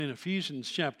In Ephesians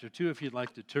chapter 2, if you'd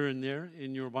like to turn there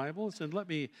in your Bibles, and let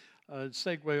me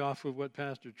segue off of what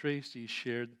Pastor Tracy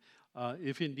shared.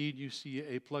 If indeed you see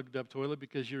a plugged up toilet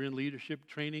because you're in leadership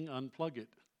training, unplug it.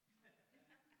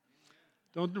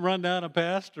 Don't run down a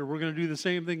pastor. We're going to do the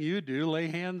same thing you do. You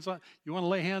want to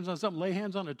lay hands on something, lay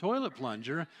hands on a toilet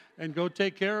plunger and go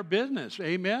take care of business.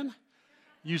 Amen?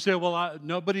 You say, well,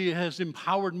 nobody has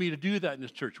empowered me to do that in this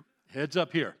church. Heads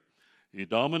up here. E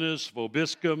Dominus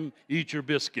vobiscum, eat your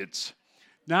biscuits.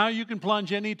 Now you can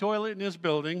plunge any toilet in this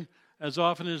building as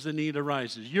often as the need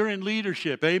arises. You're in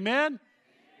leadership. Amen?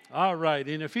 All right.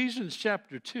 In Ephesians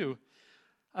chapter 2,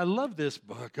 I love this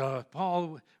book.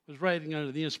 Paul was writing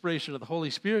under the inspiration of the Holy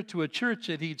Spirit to a church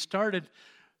that he'd started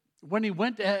when he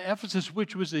went to Ephesus,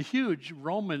 which was a huge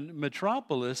Roman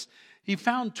metropolis. He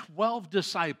found 12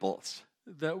 disciples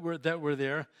that were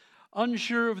there,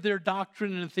 unsure of their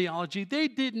doctrine and theology. They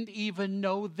didn't even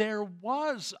know there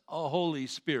was a Holy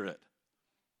Spirit.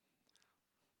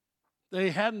 They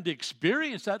hadn't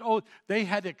experienced that. Oh, they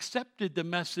had accepted the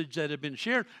message that had been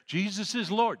shared. Jesus is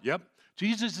Lord. Yep.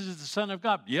 Jesus is the Son of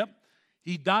God. Yep.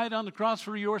 He died on the cross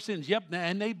for your sins. Yep.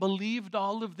 And they believed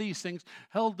all of these things,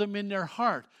 held them in their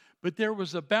heart. But there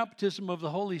was a baptism of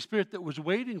the Holy Spirit that was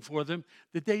waiting for them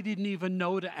that they didn't even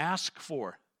know to ask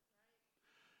for.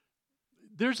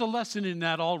 There's a lesson in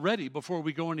that already before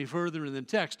we go any further in the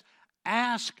text.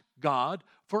 Ask God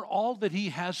for all that He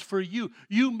has for you.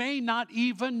 You may not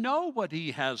even know what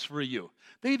He has for you.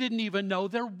 They didn't even know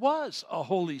there was a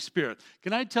Holy Spirit.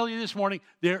 Can I tell you this morning,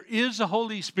 there is a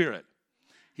Holy Spirit.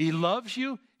 He loves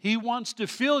you. He wants to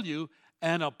fill you.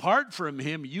 And apart from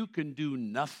Him, you can do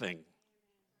nothing.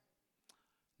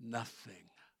 Nothing.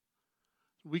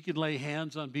 We can lay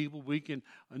hands on people. We can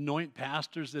anoint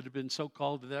pastors that have been so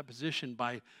called to that position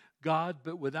by God,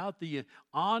 but without the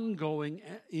ongoing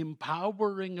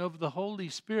empowering of the Holy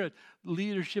Spirit,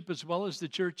 leadership as well as the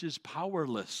church is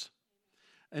powerless.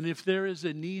 And if there is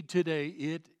a need today,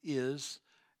 it is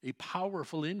a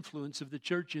powerful influence of the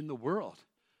church in the world.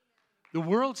 The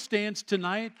world stands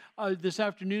tonight, this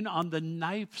afternoon, on the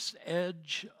knife's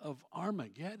edge of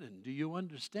Armageddon. Do you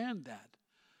understand that?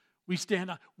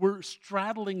 We're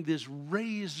straddling this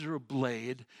razor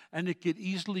blade, and it could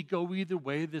easily go either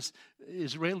way. This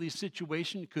Israeli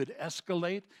situation could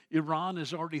escalate. Iran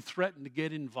has already threatened to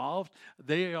get involved.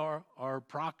 They are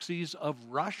proxies of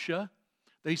Russia.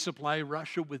 They supply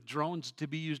Russia with drones to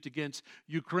be used against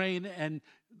Ukraine, and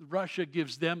Russia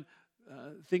gives them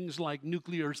things like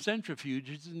nuclear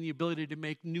centrifuges and the ability to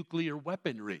make nuclear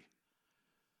weaponry.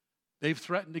 They've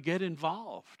threatened to get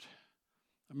involved.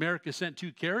 America sent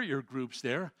 2 carrier groups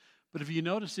there, but if you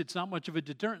notice, it's not much of a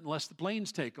deterrent unless the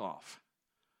planes take off,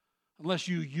 unless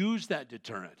you use that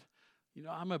deterrent. You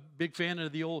know, I'm a big fan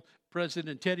of the old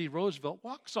President Teddy Roosevelt.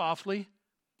 Walk softly,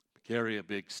 carry a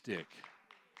big stick.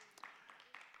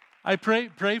 I pray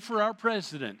for our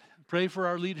president, pray for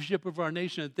our leadership of our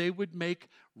nation, that they would make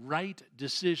right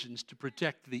decisions to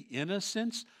protect the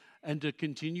innocents and to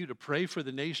continue to pray for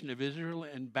the nation of Israel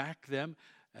and back them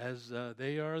as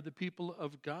they are the people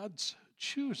of God's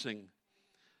choosing.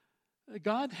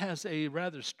 God has a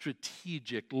rather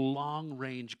strategic,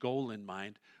 long-range goal in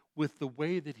mind with the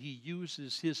way that He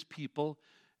uses His people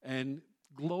and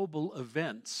global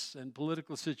events and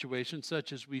political situations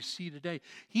such as we see today.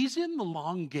 He's in the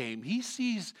long game. He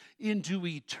sees into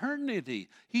eternity.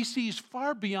 He sees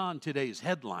far beyond today's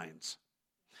headlines.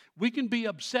 We can be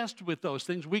obsessed with those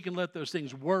things. We can let those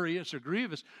things worry us or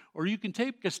grieve us. Or you can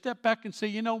take a step back and say,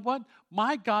 you know what?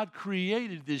 My God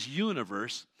created this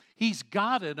universe. He's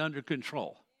got it under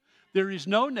control. There is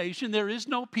no nation, there is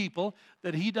no people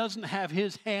that He doesn't have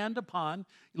His hand upon,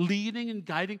 leading and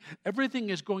guiding. Everything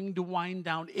is going to wind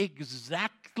down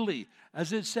exactly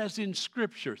as it says in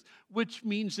Scriptures, which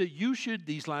means that you should,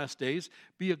 these last days,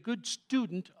 be a good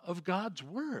student of God's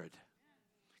Word.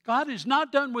 God is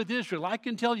not done with Israel. I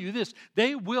can tell you this.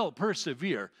 They will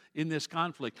persevere in this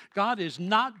conflict. God is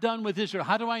not done with Israel.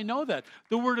 How do I know that?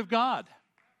 The Word of God.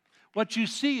 What you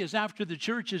see is after the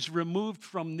church is removed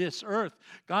from this earth,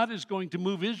 God is going to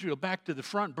move Israel back to the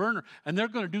front burner, and they're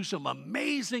going to do some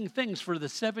amazing things for the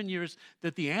 7 years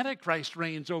that the Antichrist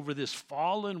reigns over this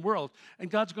fallen world, and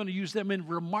God's going to use them in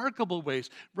remarkable ways.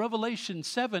 Revelation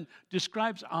 7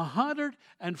 describes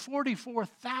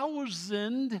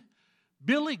 144,000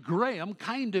 Billy Graham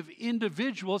kind of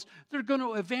individuals. They're going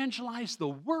to evangelize the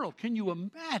world. Can you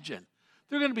imagine?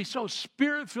 They're going to be so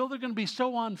spirit-filled. They're going to be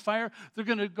so on fire. They're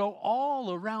going to go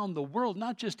all around the world,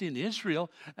 not just in Israel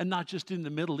and not just in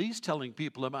the Middle East telling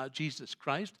people about Jesus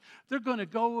Christ. They're going to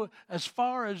go as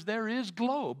far as there is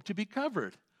globe to be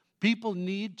covered. People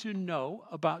need to know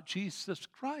about Jesus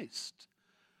Christ.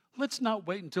 Let's not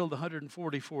wait until the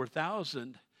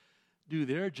 144,000 do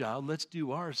their job. Let's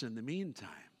do ours in the meantime.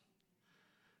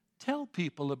 Tell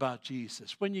people about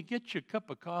Jesus. When you get your cup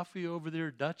of coffee over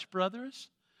there, Dutch Brothers,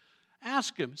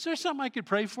 ask them, is there something I could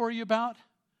pray for you about?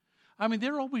 I mean,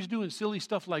 they're always doing silly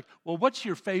stuff like, well, what's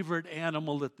your favorite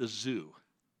animal at the zoo?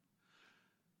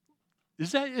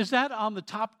 Is that on the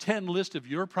top 10 list of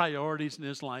your priorities in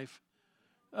his life?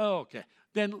 Oh, okay.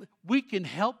 Then we can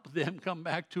help them come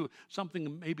back to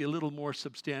something maybe a little more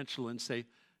substantial and say,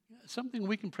 something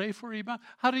we can pray for you about?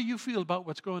 How do you feel about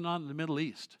what's going on in the Middle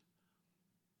East?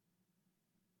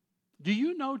 Do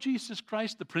you know Jesus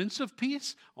Christ, the Prince of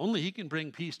Peace? Only he can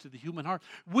bring peace to the human heart.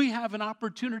 We have an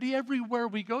opportunity everywhere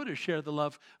we go to share the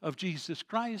love of Jesus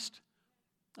Christ.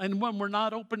 And when we're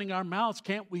not opening our mouths,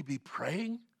 can't we be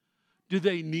praying? Do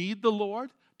they need the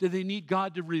Lord? Do they need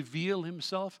God to reveal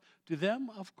himself to them?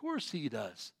 Of course he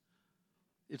does.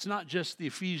 It's not just the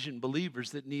Ephesian believers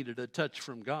that needed a touch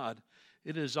from God.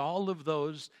 It is all of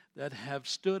those that have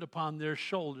stood upon their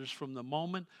shoulders from the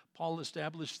moment Paul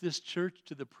established this church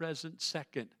to the present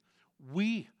second.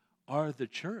 We are the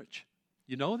church.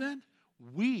 You know that?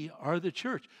 We are the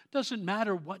church. Doesn't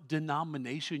matter what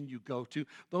denomination you go to.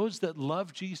 Those that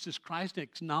love Jesus Christ and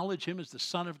acknowledge him as the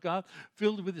Son of God,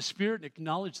 filled with the Spirit, and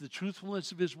acknowledge the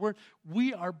truthfulness of his word,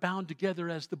 we are bound together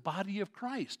as the body of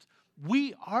Christ.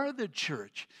 We are the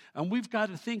church, and we've got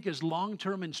to think as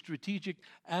long-term and strategic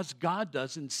as God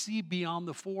does and see beyond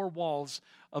the four walls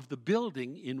of the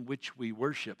building in which we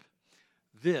worship.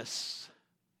 This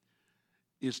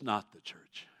is not the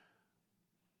church.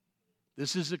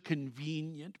 This is a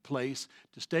convenient place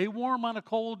to stay warm on a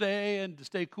cold day and to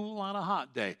stay cool on a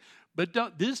hot day. But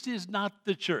this is not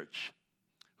the church.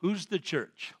 Who's the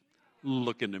church?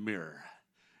 Look in the mirror.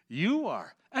 You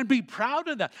are. And be proud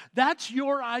of that. That's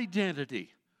your identity.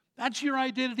 That's your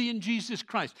identity in Jesus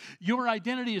Christ. Your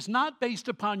identity is not based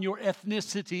upon your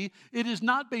ethnicity. It is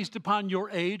not based upon your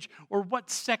age or what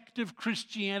sect of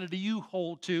Christianity you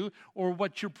hold to or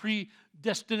what your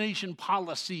predestination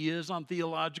policy is on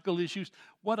theological issues.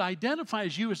 What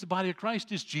identifies you as the body of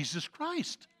Christ is Jesus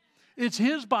Christ. It's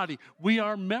his body. We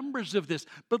are members of this.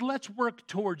 But let's work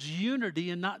towards unity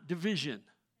and not division.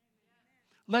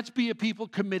 Let's be a people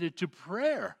committed to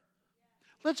prayer.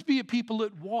 Let's be a people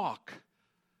that walk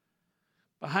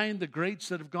behind the greats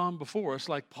that have gone before us,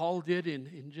 like Paul did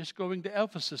in just going to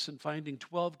Ephesus and finding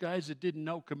 12 guys that didn't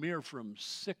know Camille from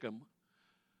Sikkim,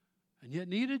 and yet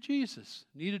needed Jesus,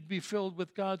 needed to be filled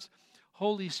with God's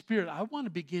Holy Spirit. I want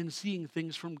to begin seeing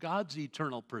things from God's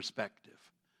eternal perspective.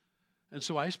 And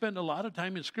so I spend a lot of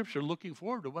time in Scripture looking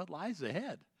forward to what lies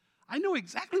ahead. I know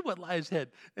exactly what lies ahead,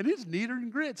 and it's neater than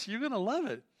grits. You're going to love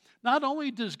it. Not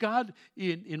only does God,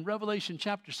 in Revelation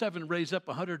chapter 7, raise up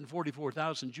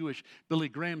 144,000 Jewish Billy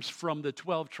Grahams from the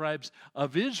 12 tribes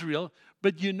of Israel,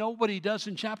 but you know what he does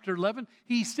in chapter 11?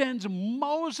 He sends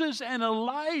Moses and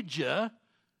Elijah.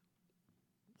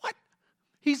 What?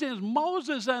 He sends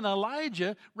Moses and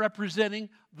Elijah, representing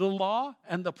the law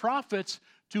and the prophets,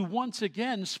 to once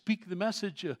again speak the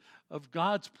message of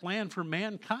God's plan for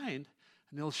mankind.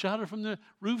 And they'll shout it from the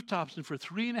rooftops. And for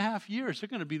 3.5 years, they're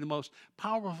going to be the most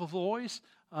powerful voice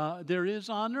there is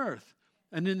on earth.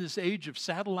 And in this age of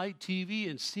satellite TV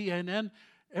and CNN,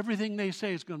 everything they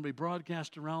say is going to be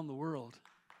broadcast around the world.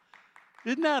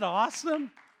 Isn't that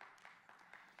awesome?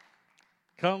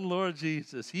 Come, Lord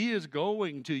Jesus. He is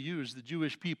going to use the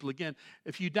Jewish people. Again,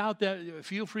 if you doubt that,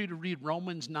 feel free to read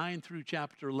Romans 9 through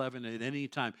chapter 11 at any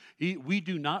time. We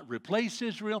do not replace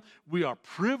Israel. We are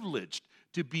privileged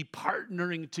to be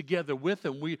partnering together with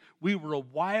them. We were a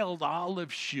wild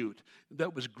olive shoot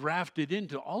that was grafted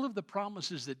into all of the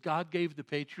promises that God gave the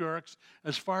patriarchs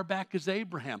as far back as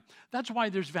Abraham. That's why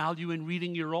there's value in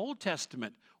reading your Old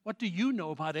Testament. What do you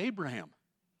know about Abraham?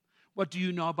 What do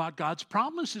you know about God's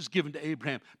promises given to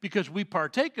Abraham? Because we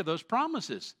partake of those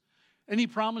promises. Any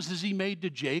promises he made to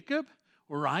Jacob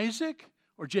or Isaac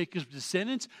or Jacob's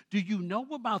descendants? Do you know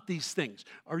about these things?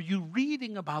 Are you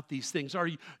reading about these things? Are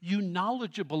you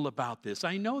knowledgeable about this?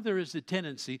 I know there is a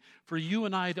tendency for you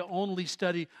and I to only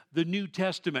study the New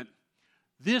Testament.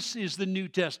 This is the New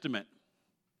Testament.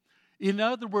 In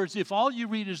other words, if all you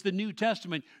read is the New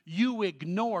Testament, you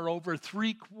ignore over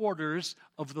 3/4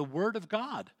 of the Word of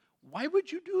God. Why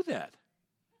would you do that?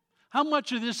 How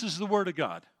much of this is the Word of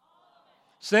God?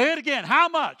 Say it again. How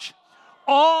much?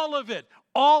 All of it.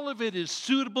 All of it is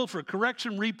suitable for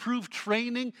correction, reproof,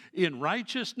 training in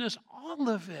righteousness. All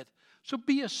of it. So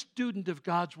be a student of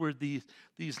God's Word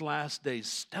these last days.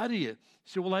 Study it. You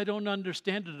say, well, I don't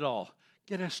understand it at all.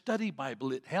 Get a study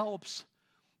Bible. It helps.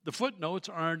 The footnotes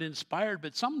aren't inspired,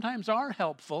 but sometimes are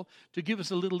helpful to give us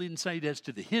a little insight as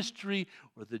to the history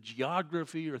or the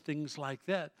geography or things like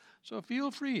that. So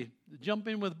feel free to jump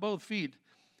in with both feet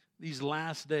these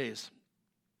last days.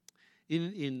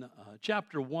 In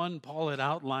chapter 1, Paul had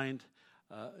outlined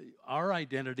our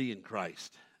identity in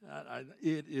Christ.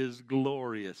 It is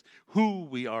glorious who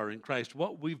we are in Christ,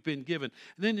 what we've been given.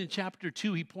 And then in chapter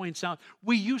 2, he points out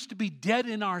we used to be dead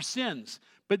in our sins,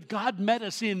 but God met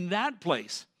us in that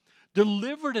place,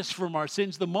 delivered us from our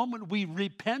sins the moment we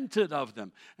repented of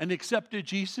them and accepted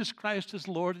Jesus Christ as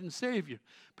Lord and Savior.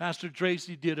 Pastor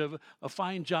Tracy did a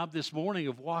fine job this morning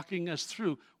of walking us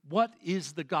through what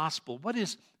is the gospel, what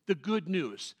is the good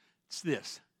news. It's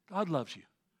this: God loves you.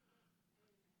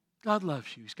 God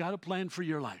loves you. He's got a plan for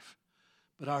your life.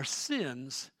 But our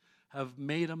sins have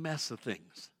made a mess of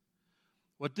things.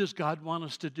 What does God want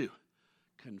us to do?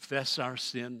 Confess our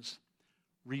sins,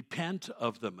 repent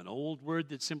of them, an old word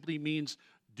that simply means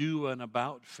do an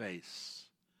about face.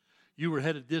 You were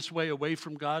headed this way, away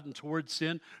from God and towards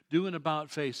sin. Do an about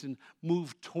face and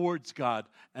move towards God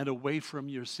and away from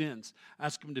your sins.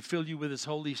 Ask Him to fill you with His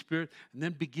Holy Spirit and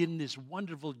then begin this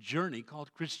wonderful journey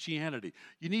called Christianity.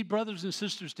 You need brothers and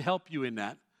sisters to help you in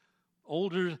that.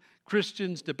 Older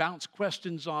Christians to bounce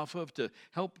questions off of, to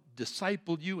help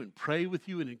disciple you and pray with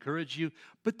you and encourage you.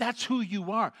 But that's who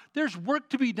you are. There's work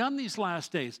to be done these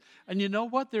last days. And you know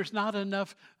what? There's not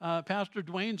enough Pastor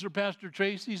Dwayne's or Pastor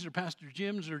Tracy's or Pastor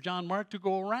Jim's or John Mark to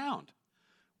go around.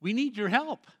 We need your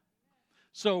help.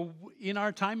 So in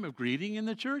our time of greeting in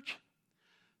the church,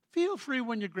 feel free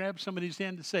when you grab somebody's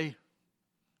hand to say,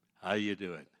 "How you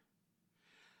doing?"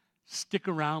 Stick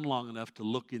around long enough to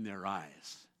look in their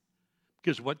eyes.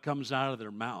 Because what comes out of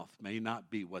their mouth may not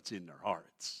be what's in their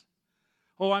hearts.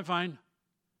 "Oh, I'm fine."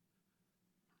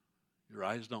 Your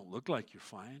eyes don't look like you're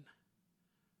fine.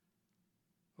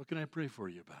 What can I pray for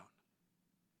you about?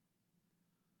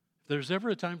 If there's ever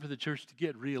a time for the church to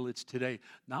get real, it's today.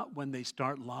 Not when they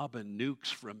start lobbing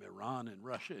nukes from Iran and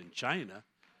Russia and China.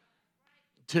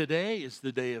 Today is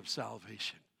the day of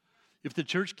salvation. If the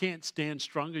church can't stand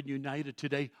strong and united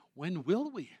today, when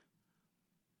will we?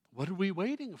 What are we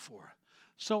waiting for?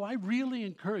 So I really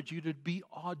encourage you to be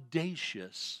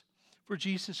audacious for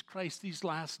Jesus Christ these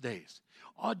last days.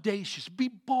 Audacious. Be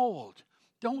bold.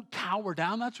 Don't cower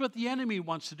down. That's what the enemy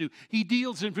wants to do. He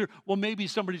deals in fear. Well, maybe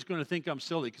somebody's going to think I'm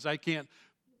silly because I can't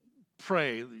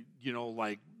pray,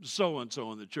 like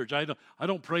so-and-so in the church. I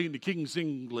don't pray in the King's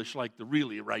English like the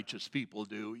really righteous people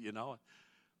do,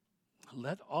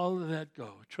 Let all of that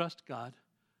go. Trust God.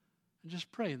 And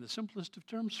just pray in the simplest of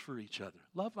terms for each other.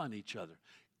 Love on each other.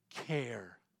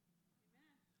 Care.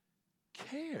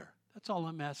 Care. That's all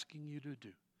I'm asking you to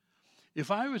do.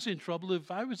 If I was in trouble, if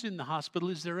I was in the hospital,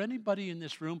 is there anybody in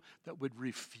this room that would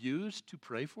refuse to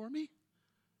pray for me?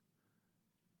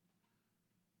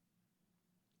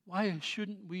 Why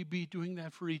shouldn't we be doing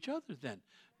that for each other then?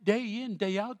 Day in,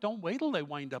 day out, don't wait till they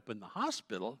wind up in the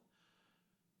hospital.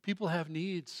 People have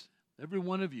needs. Every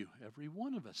one of you, every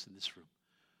one of us in this room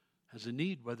has a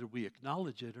need, whether we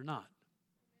acknowledge it or not.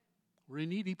 We're a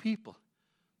needy people.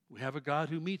 We have a God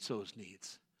who meets those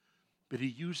needs. But He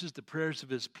uses the prayers of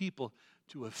His people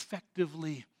to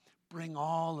effectively bring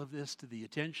all of this to the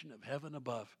attention of heaven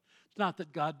above. It's not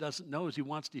that God doesn't know, He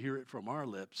wants to hear it from our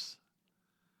lips.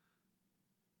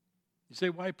 You say,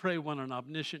 why pray when an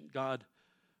omniscient God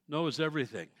knows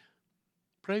everything?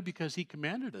 Pray because He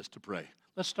commanded us to pray.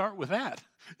 Let's start with that.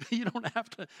 You don't have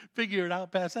to figure it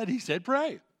out past that. He said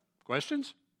pray.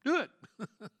 Questions? Do it.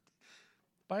 The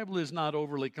Bible is not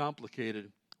overly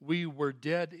complicated. We were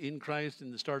dead in Christ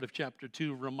in the start of chapter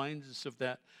 2 reminds us of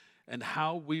that and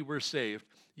how we were saved.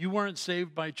 You weren't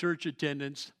saved by church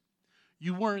attendance.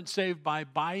 You weren't saved by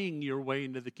buying your way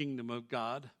into the kingdom of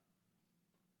God.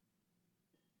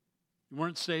 You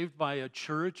weren't saved by a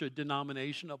church, a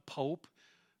denomination, a pope,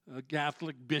 a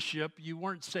Catholic bishop. You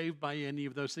weren't saved by any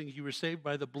of those things. You were saved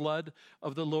by the blood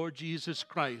of the Lord Jesus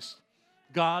Christ,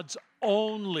 God's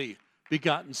only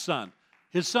begotten Son.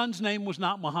 His Son's name was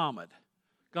not Muhammad.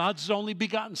 God's only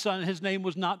begotten Son, His name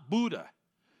was not Buddha.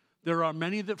 There are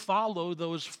many that follow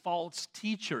those false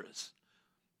teachers.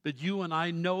 But you and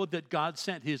I know that God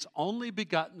sent His only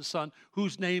begotten Son,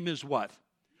 whose name is what?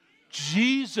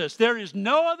 Jesus. There is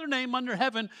no other name under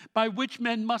heaven by which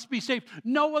men must be saved.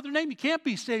 No other name. You can't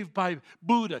be saved by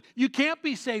Buddha. You can't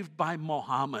be saved by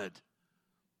Muhammad.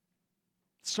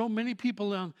 So many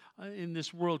people in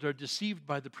this world are deceived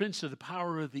by the prince of the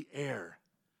power of the air.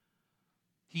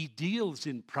 He deals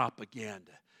in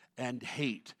propaganda and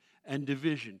hate and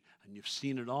division. And you've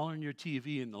seen it all on your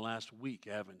TV in the last week,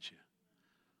 haven't you?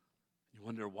 You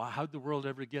wonder, how'd the world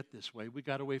ever get this way? We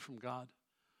got away from God.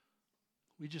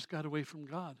 We just got away from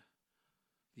God.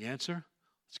 The answer?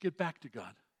 Let's get back to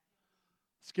God.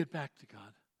 Let's get back to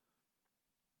God.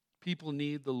 People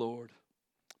need the Lord.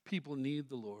 People need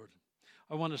the Lord.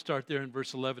 I want to start there in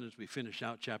verse 11 as we finish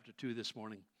out chapter 2 this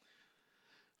morning.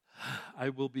 I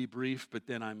will be brief, but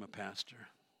then I'm a pastor.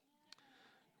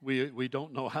 We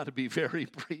don't know how to be very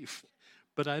brief.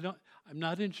 But I'm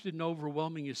not interested in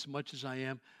overwhelming you so much as I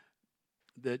am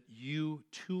that you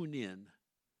tune in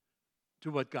to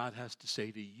what God has to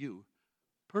say to you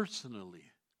personally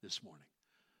this morning.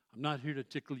 I'm not here to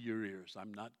tickle your ears.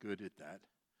 I'm not good at that.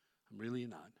 I'm really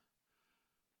not.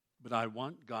 But I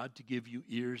want God to give you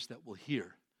ears that will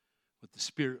hear what the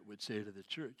Spirit would say to the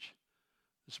church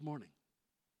this morning.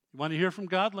 You want to hear from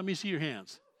God? Let me see your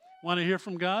hands. Want to hear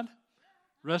from God?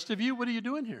 Rest of you, what are you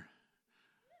doing here?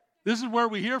 This is where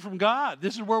we hear from God.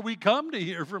 This is where we come to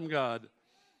hear from God.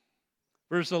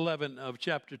 Verse 11 of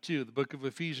chapter 2, the book of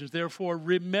Ephesians. Therefore,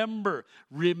 remember,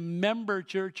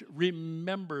 church,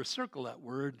 remember. Circle that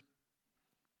word.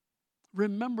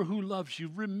 Remember who loves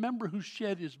you. Remember who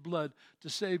shed his blood to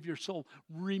save your soul.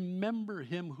 Remember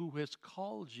him who has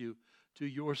called you to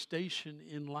your station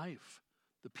in life.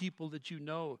 The people that you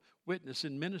know, witness,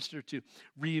 and minister to.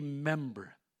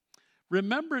 Remember.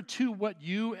 Remember, too, what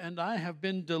you and I have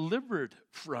been delivered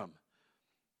from.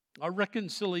 Our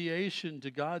reconciliation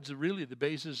to God's really the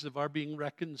basis of our being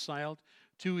reconciled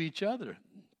to each other.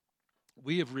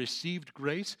 We have received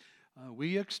grace.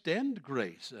 We extend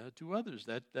grace to others.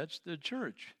 That's the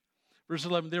church. Verse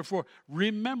 11, therefore,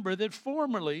 remember that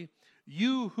formerly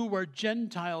you who were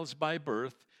Gentiles by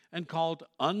birth and called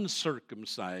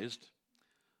uncircumcised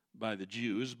by the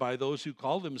Jews, by those who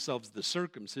call themselves the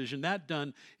circumcision, that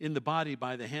done in the body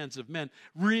by the hands of men.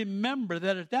 Remember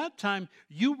that at that time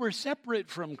you were separate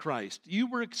from Christ. You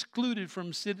were excluded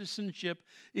from citizenship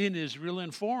in Israel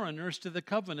and foreigners to the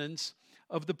covenants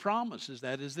of the promises,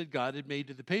 that is, that God had made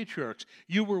to the patriarchs.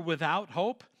 You were without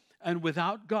hope and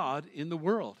without God in the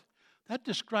world. That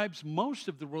describes most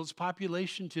of the world's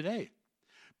population today.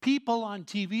 People on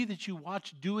TV that you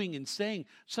watch doing and saying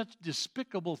such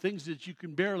despicable things that you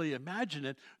can barely imagine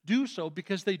it, do so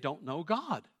because they don't know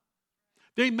God.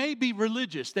 They may be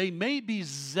religious. They may be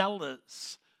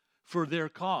zealous for their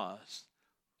cause.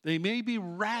 They may be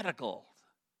radical.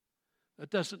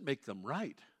 That doesn't make them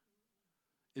right.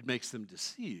 It makes them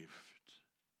deceived.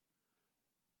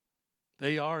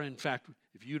 They are, in fact,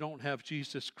 if you don't have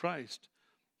Jesus Christ,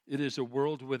 it is a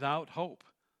world without hope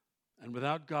and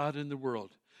without God in the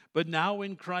world. But now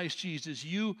in Christ Jesus,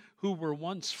 you who were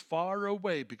once far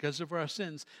away because of our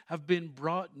sins have been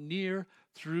brought near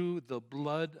through the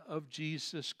blood of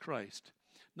Jesus Christ.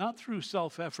 Not through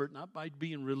self-effort, not by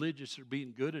being religious or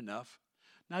being good enough,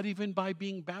 not even by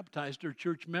being baptized or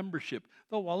church membership,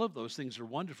 though all of those things are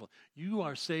wonderful. You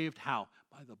are saved how?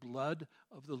 By the blood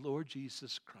of the Lord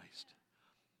Jesus Christ.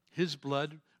 His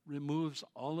blood removes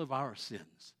all of our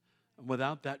sins. And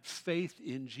without that faith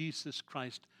in Jesus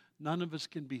Christ, none of us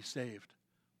can be saved.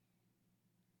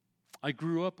 I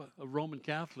grew up a Roman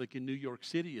Catholic in New York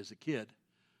City as a kid,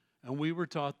 and we were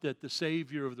taught that the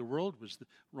Savior of the world was the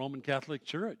Roman Catholic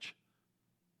Church,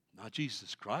 not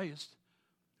Jesus Christ.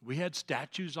 We had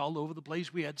statues all over the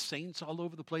place. We had saints all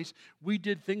over the place. We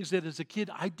did things that as a kid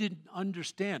I didn't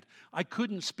understand. I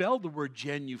couldn't spell the word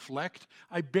genuflect.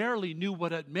 I barely knew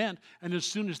what it meant. And as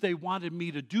soon as they wanted me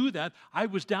to do that, I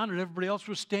was down and everybody else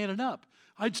was standing up.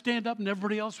 I'd stand up and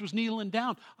everybody else was kneeling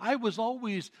down. I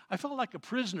felt like a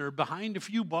prisoner behind a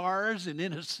few bars and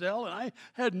in a cell, and I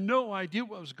had no idea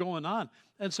what was going on.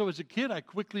 And so as a kid, I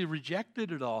quickly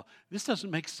rejected it all. This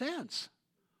doesn't make sense.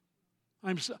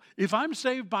 If I'm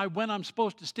saved by when I'm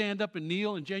supposed to stand up and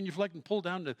kneel and genuflect and pull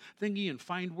down the thingy and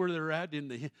find where they're at in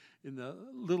the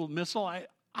little missal, I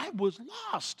was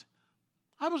lost.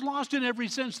 I was lost in every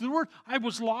sense of the word. I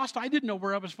was lost. I didn't know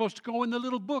where I was supposed to go in the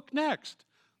little book next.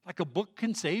 Like a book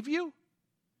can save you?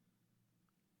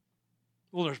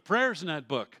 Well, there's prayers in that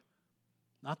book.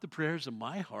 Not the prayers of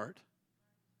my heart.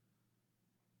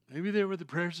 Maybe they were the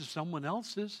prayers of someone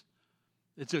else's.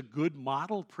 It's a good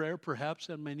model prayer, perhaps,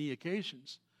 on many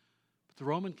occasions. But the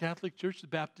Roman Catholic Church, the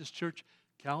Baptist Church,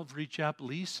 Calvary Chapel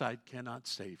Eastside cannot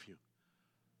save you.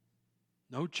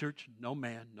 No church, no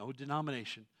man, no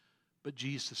denomination, but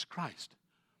Jesus Christ.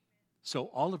 So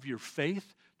all of your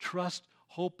faith, trust,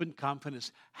 hope, and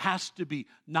confidence has to be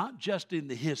not just in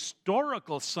the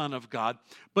historical Son of God,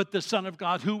 but the Son of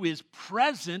God who is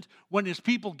present when his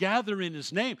people gather in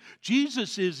his name.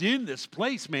 Jesus is in this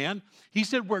place, man. He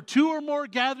said, where two or more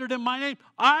gathered in my name,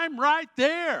 I'm right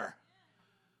there.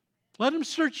 Let him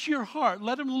search your heart.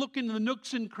 Let him look into the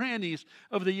nooks and crannies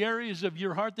of the areas of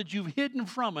your heart that you've hidden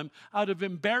from him out of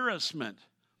embarrassment.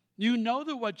 You know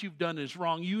that what you've done is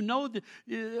wrong. You know that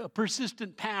a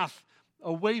persistent path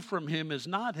away from him is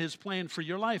not his plan for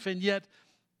your life. And yet,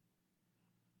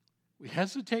 we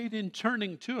hesitate in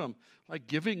turning to him, like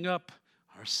giving up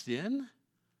our sin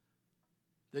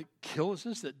that kills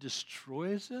us, that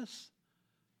destroys us,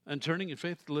 and turning in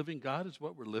faith to the living God is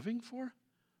what we're living for.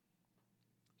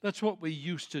 That's what we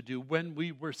used to do when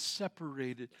we were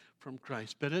separated from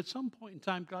Christ. But at some point in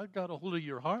time, God got a hold of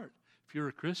your heart if you're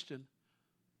a Christian.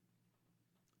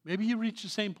 Maybe you reached the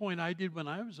same point I did when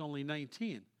I was only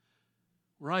 19,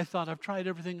 where I thought, I've tried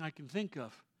everything I can think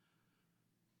of.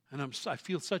 And I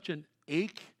feel such an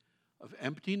ache of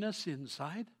emptiness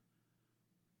inside.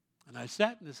 And I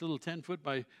sat in this little 10-foot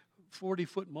by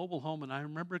 40-foot mobile home, and I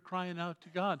remember crying out to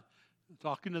God,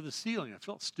 talking to the ceiling. I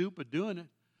felt stupid doing it.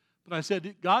 But I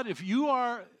said, God,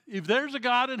 if there's a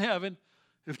God in heaven,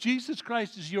 if Jesus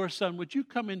Christ is your son, would you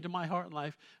come into my heart and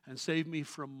life and save me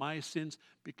from my sins?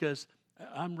 Because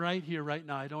I'm right here, right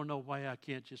now. I don't know why I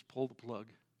can't just pull the plug.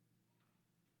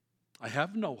 I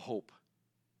have no hope.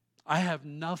 I have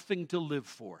nothing to live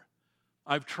for.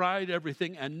 I've tried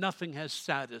everything and nothing has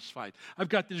satisfied. I've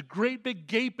got this great big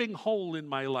gaping hole in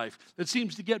my life that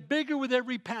seems to get bigger with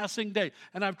every passing day.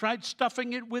 And I've tried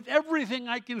stuffing it with everything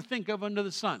I can think of under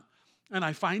the sun. And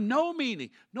I find no meaning,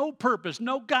 no purpose,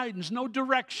 no guidance, no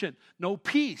direction, no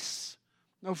peace,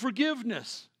 no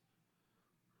forgiveness.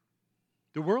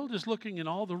 The world is looking in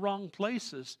all the wrong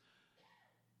places.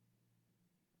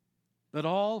 But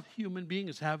all human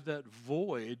beings have that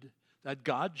void, that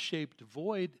God-shaped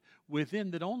void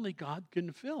within that only God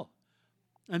can fill.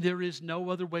 And there is no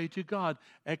other way to God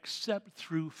except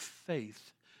through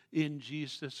faith in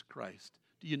Jesus Christ.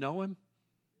 Do you know him?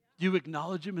 Do you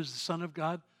acknowledge him as the Son of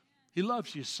God? He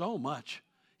loves you so much.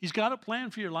 He's got a plan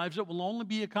for your lives that will only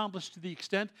be accomplished to the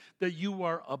extent that you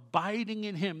are abiding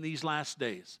in him these last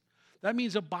days. That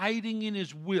means abiding in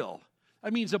his will.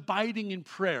 That means abiding in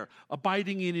prayer,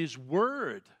 abiding in his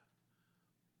word.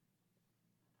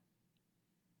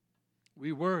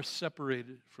 We were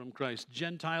separated from Christ.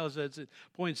 Gentiles, as it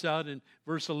points out in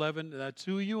verse 11, that's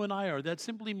who you and I are. That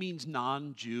simply means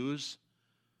non-Jews.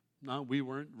 No, we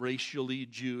weren't racially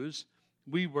Jews.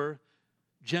 We were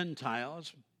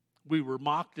Gentiles. We were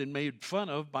mocked and made fun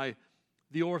of by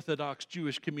the Orthodox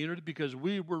Jewish community because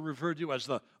we were referred to as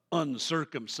the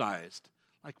uncircumcised,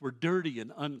 like we're dirty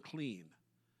and unclean.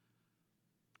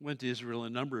 Went to Israel a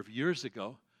number of years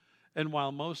ago, and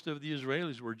while most of the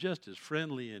Israelis were just as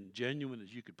friendly and genuine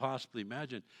as you could possibly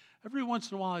imagine, every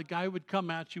once in a while a guy would come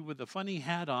at you with a funny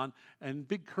hat on and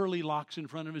big curly locks in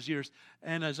front of his ears,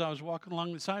 and as I was walking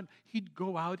along the side, he'd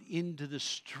go out into the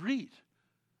street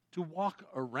to walk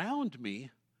around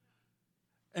me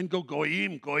and go,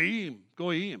 goyim, goyim,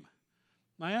 goyim.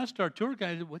 And I asked our tour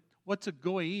guide, what's a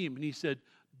goyim? And he said,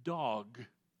 dog.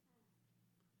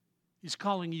 He's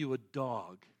calling you a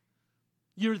dog.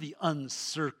 You're the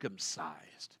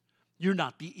uncircumcised. You're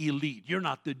not the elite. You're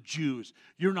not the Jews.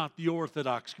 You're not the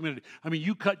Orthodox community. I mean,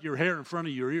 you cut your hair in front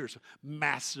of your ears.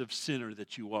 Massive sinner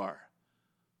that you are.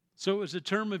 So it was a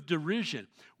term of derision.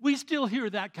 We still hear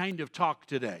that kind of talk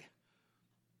today.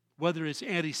 Whether it's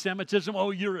anti-Semitism,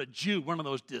 oh, you're a Jew, one of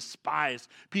those despised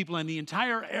people. And the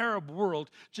entire Arab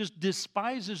world just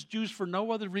despises Jews for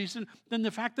no other reason than the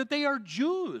fact that they are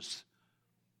Jews.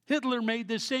 Hitler made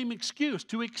the same excuse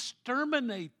to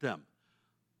exterminate them.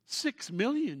 6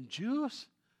 million Jews?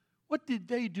 What did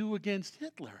they do against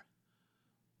Hitler?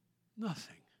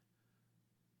 Nothing.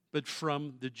 But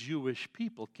from the Jewish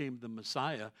people came the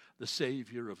Messiah, the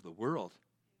Savior of the world.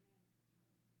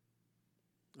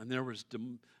 And there was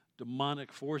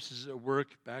demonic forces at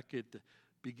work back at the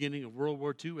beginning of World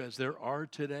War II, as there are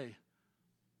today.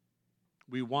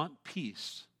 We want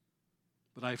peace,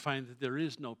 but I find that there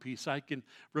is no peace. I can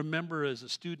remember as a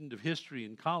student of history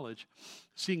in college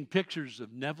seeing pictures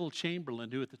of Neville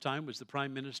Chamberlain, who at the time was the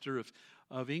Prime Minister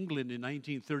of England in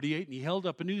 1938, and he held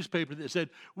up a newspaper that said,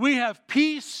 "We have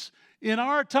peace in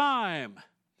our time."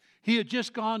 He had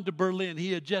just gone to Berlin.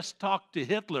 He had just talked to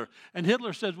Hitler. And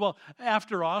Hitler says, well,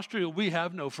 after Austria, we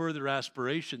have no further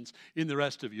aspirations in the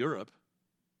rest of Europe.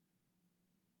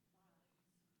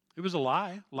 It was a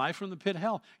lie from the pit of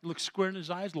hell. He looked square in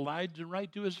his eyes, lied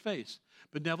right to his face.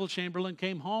 But Neville Chamberlain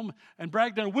came home and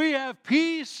bragged on, we have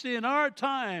peace in our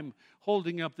time,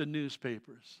 holding up the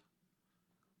newspapers.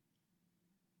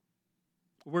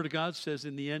 The Word of God says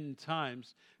in the end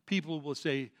times, people will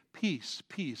say, peace,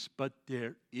 peace, but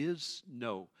there is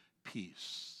no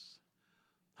peace.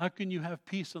 How can you have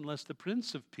peace unless the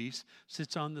Prince of Peace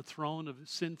sits on the throne of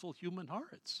sinful human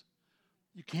hearts?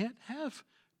 You can't have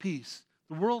peace.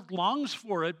 The world longs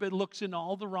for it, but looks in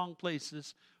all the wrong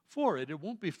places for it. It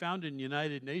won't be found in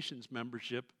United Nations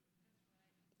membership.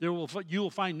 You will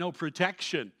find no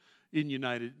protection in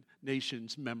United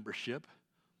Nations membership.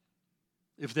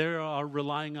 If they are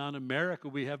relying on America,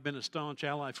 we have been a staunch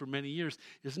ally for many years.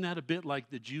 Isn't that a bit like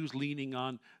the Jews leaning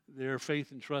on their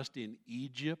faith and trust in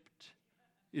Egypt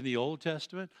in the Old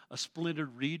Testament? A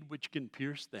splintered reed which can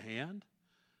pierce the hand?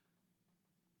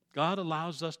 God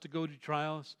allows us to go to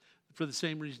trials for the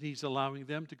same reason He's allowing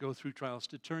them to go through trials,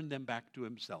 to turn them back to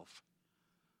Himself.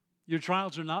 Your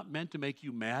trials are not meant to make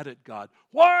you mad at God.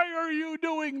 Why are you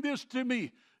doing this to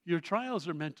me? Your trials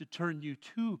are meant to turn you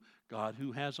to God,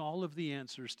 who has all of the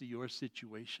answers to your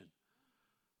situation.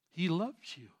 He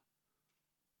loves you.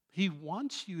 He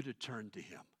wants you to turn to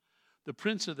Him. The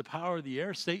prince of the power of the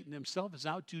air, Satan himself, is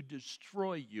out to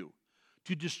destroy you,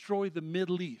 to destroy the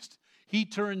Middle East. He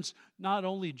turns not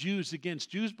only Jews against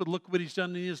Jews, but look what he's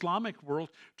done in the Islamic world,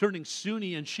 turning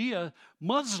Sunni and Shia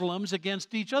Muslims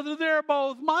against each other. They're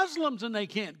both Muslims and they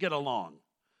can't get along.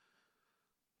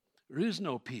 There is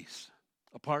no peace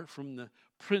apart from the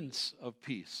Prince of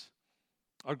Peace.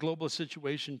 Our global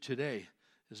situation today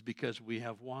is because we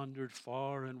have wandered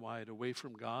far and wide away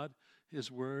from God,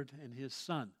 His Word, and His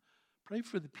Son. Pray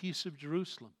for the peace of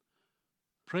Jerusalem.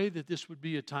 Pray that this would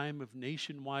be a time of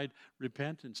nationwide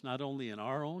repentance, not only in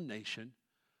our own nation,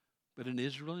 but in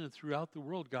Israel and throughout the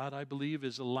world. God, I believe,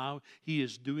 He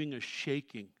is doing a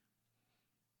shaking.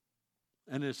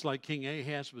 And it's like King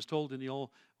Ahaz was told in the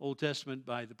Old Testament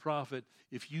by the prophet,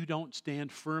 if you don't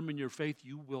stand firm in your faith,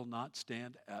 you will not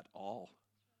stand at all.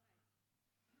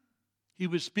 He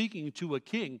was speaking to a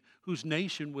king whose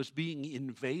nation was being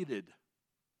invaded.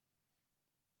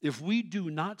 If we do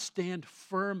not stand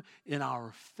firm in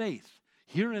our faith,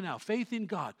 here and now, faith in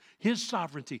God, His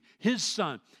sovereignty, His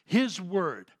Son, His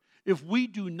Word, if we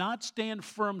do not stand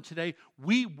firm today,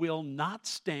 we will not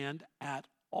stand at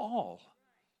all.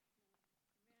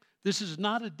 This is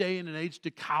not a day and an age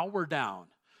to cower down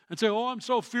and say, oh, I'm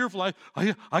so fearful.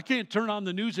 I can't turn on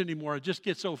the news anymore. I just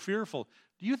get so fearful.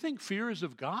 Do you think fear is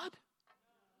of God?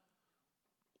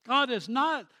 God has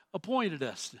not appointed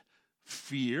us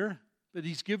fear, but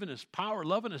He's given us power,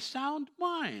 love, and a sound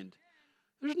mind.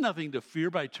 There's nothing to fear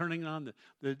by turning on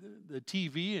the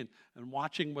TV and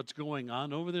watching what's going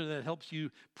on over there. That helps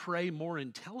you pray more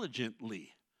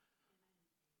intelligently.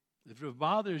 If it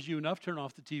bothers you enough, turn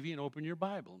off the TV and open your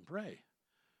Bible and pray.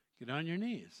 Get on your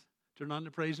knees. Turn on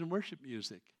the praise and worship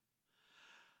music.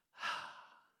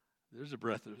 There's a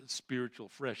breath of spiritual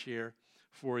fresh air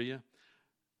for you.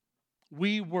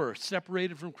 We were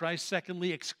separated from Christ.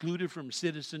 Secondly, excluded from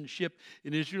citizenship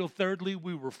in Israel. Thirdly,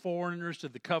 we were foreigners to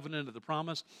the covenant of the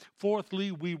promise. Fourthly,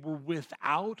 we were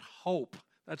without hope.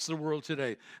 That's the world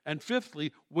today. And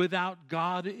fifthly, without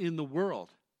God in the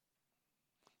world.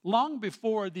 Long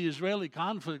before the Israeli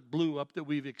conflict blew up that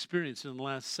we've experienced in the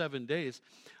last 7 days,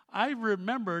 I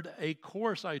remembered a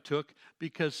course I took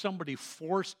because somebody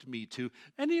forced me to.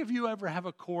 Any of you ever have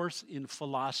a course in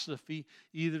philosophy,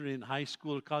 either in high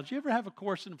school or college? You ever have a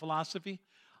course in philosophy?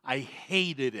 I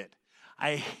hated it.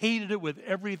 I hated it with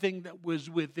everything that was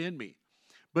within me.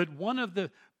 But one of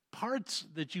the parts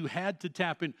that you had to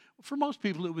tap in, for most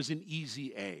people, it was an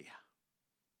easy A.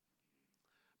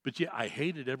 But yeah, I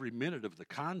hated every minute of the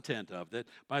content of it.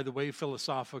 By the way,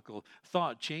 philosophical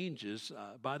thought changes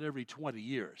about every 20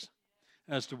 years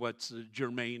as to what's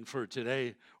germane for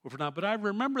today or for now. But I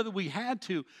remember that we had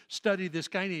to study this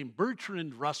guy named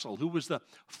Bertrand Russell, who was the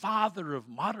father of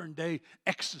modern-day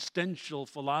existential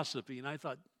philosophy. And I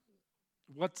thought,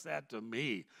 what's that to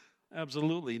me?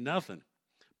 Absolutely nothing.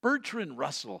 Bertrand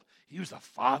Russell, he was the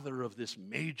father of this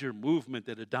major movement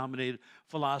that had dominated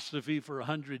philosophy for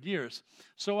 100 years.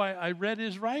 So I read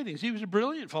his writings. He was a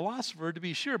brilliant philosopher, to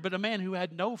be sure, but a man who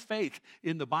had no faith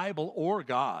in the Bible or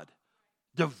God.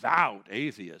 Devout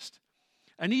atheist.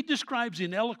 And he describes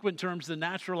in eloquent terms the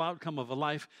natural outcome of a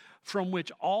life from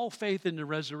which all faith in the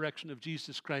resurrection of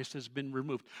Jesus Christ has been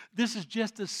removed. This is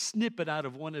just a snippet out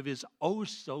of one of his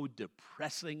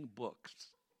oh-so-depressing books.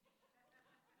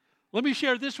 Let me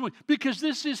share this one, because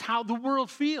this is how the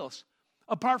world feels.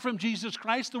 Apart from Jesus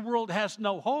Christ, the world has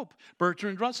no hope.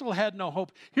 Bertrand Russell had no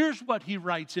hope. Here's what he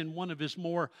writes in one of his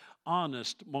more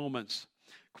honest moments.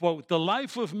 Quote, "The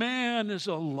life of man is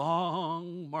a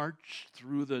long march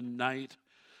through the night,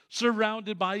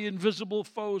 surrounded by invisible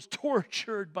foes,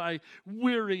 tortured by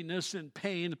weariness and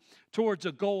pain, towards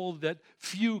a goal that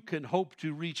few can hope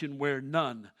to reach and where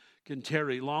none can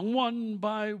tarry long. One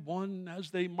by one, as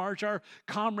they march, our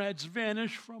comrades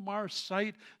vanish from our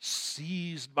sight,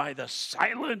 seized by the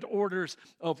silent orders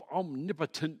of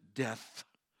omnipotent death.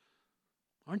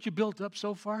 Aren't you built up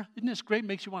so far? Isn't this great?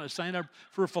 Makes you want to sign up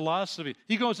for philosophy.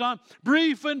 He goes on,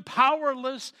 brief and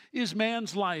powerless is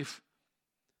man's life.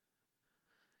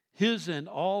 His and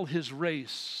all his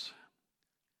race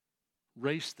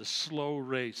the slow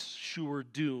race, sure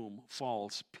doom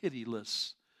falls,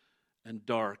 pitiless and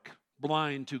dark.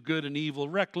 Blind to good and evil,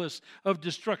 reckless of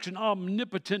destruction,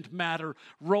 omnipotent matter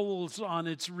rolls on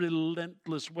its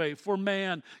relentless way. For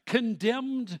man,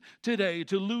 condemned today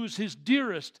to lose his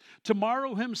dearest,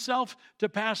 tomorrow himself to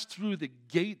pass through the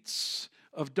gates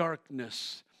of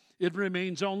darkness. It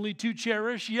remains only to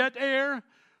cherish, yet ere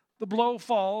the blow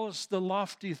falls, the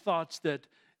lofty thoughts that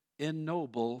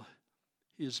ennoble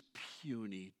his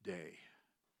puny day.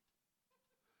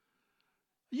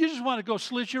 You just want to go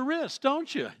slit your wrist,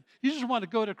 don't you? You just want to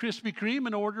go to Krispy Kreme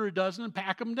and order a dozen and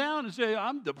pack them down and say,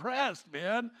 I'm depressed,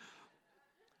 man.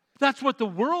 That's what the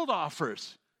world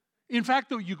offers. In fact,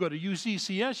 though, you go to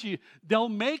UCCS, they'll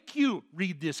make you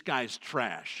read this guy's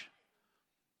trash.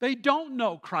 They don't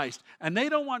know Christ, and they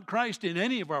don't want Christ in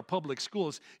any of our public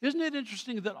schools. Isn't it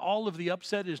interesting that all of the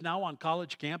upset is now on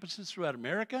college campuses throughout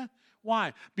America?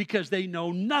 Why? Because they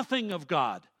know nothing of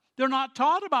God. They're not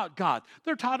taught about God.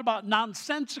 They're taught about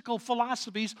nonsensical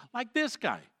philosophies like this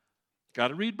guy. Got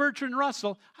to read Bertrand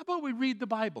Russell. How about we read the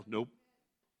Bible? Nope.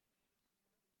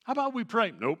 How about we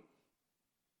pray? Nope.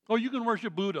 Oh, you can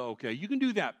worship Buddha. Okay, you can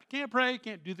do that. Can't pray,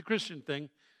 can't do the Christian thing.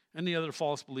 Any other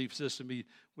false belief system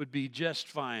would be just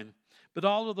fine. But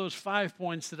all of those 5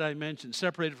 points that I mentioned,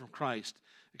 separated from Christ,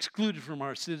 excluded from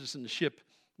our citizenship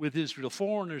with Israel,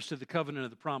 foreigners to the covenant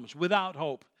of the promise, without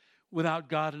hope, without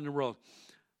God in the world.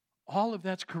 All of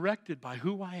that's corrected by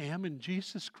who I am in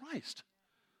Jesus Christ.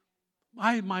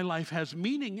 My life has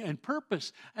meaning and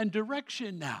purpose and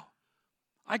direction now.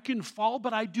 I can fall,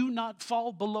 but I do not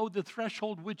fall below the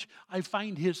threshold which I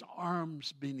find his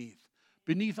arms beneath.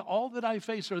 Beneath all that I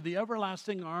face are the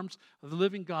everlasting arms of the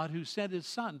living God who sent his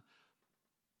Son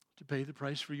to pay the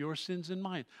price for your sins and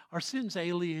mine. Our sins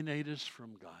alienate us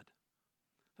from God.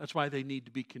 That's why they need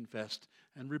to be confessed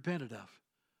and repented of.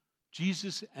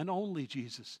 Jesus and only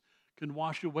Jesus can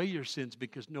wash away your sins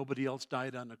because nobody else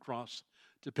died on the cross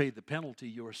to pay the penalty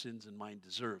your sins and mine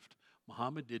deserved.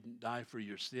 Muhammad didn't die for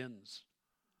your sins.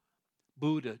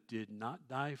 Buddha did not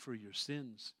die for your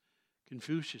sins.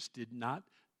 Confucius did not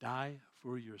die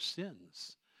for your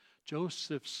sins.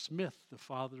 Joseph Smith, the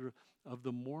father of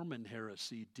the Mormon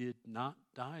heresy, did not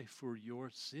die for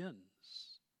your sins.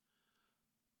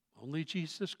 Only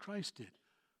Jesus Christ did.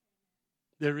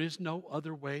 There is no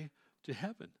other way to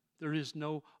heaven. There is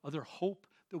no other hope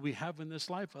that we have in this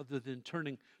life other than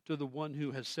turning to the one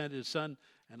who has sent his Son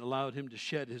and allowed him to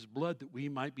shed his blood that we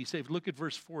might be saved. Look at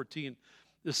verse 14.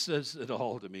 This says it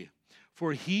all to me.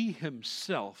 For he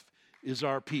himself is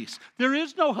our peace. There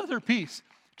is no other peace.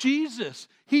 Jesus,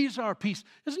 he's our peace.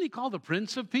 Isn't he called the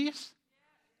Prince of Peace?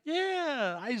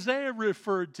 Yeah, Isaiah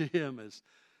referred to him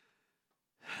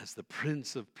as the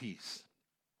Prince of Peace.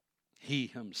 He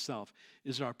himself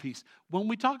is our peace. When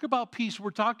we talk about peace,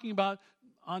 we're talking about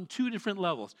on two different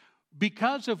levels.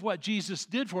 Because of what Jesus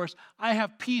did for us, I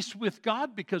have peace with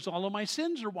God because all of my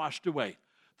sins are washed away.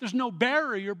 There's no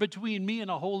barrier between me and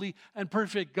a holy and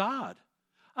perfect God.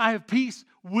 I have peace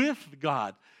with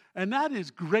God. And that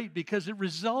is great because it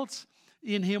results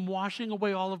in him washing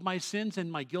away all of my sins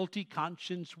and my guilty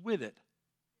conscience with it.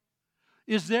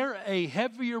 Is there a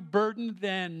heavier burden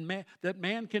that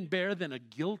man can bear than a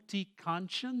guilty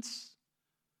conscience?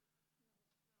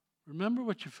 Remember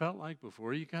what you felt like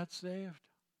before you got saved?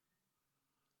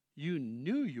 You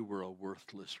knew you were a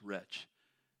worthless wretch,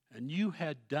 and you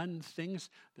had done things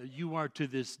that you are to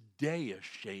this day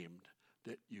ashamed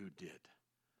that you did.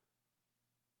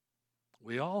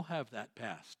 We all have that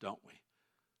past, don't we?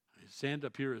 I stand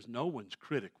up here as no one's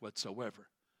critic whatsoever.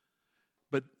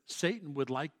 But Satan would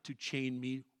like to chain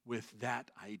me with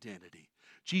that identity.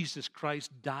 Jesus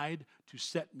Christ died to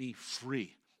set me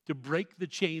free, to break the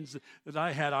chains that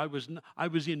I had. I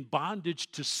was in bondage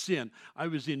to sin. I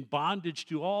was in bondage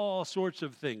to all sorts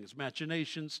of things,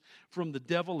 machinations from the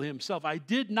devil himself. I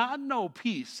did not know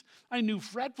peace. I knew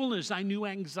fretfulness. I knew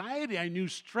anxiety. I knew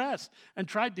stress, and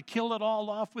tried to kill it all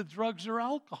off with drugs or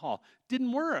alcohol.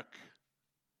 Didn't work.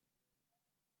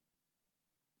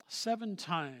 7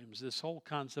 times this whole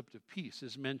concept of peace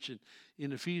is mentioned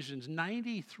in Ephesians,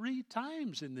 93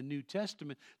 times in the New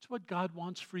Testament. It's what God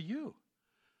wants for you.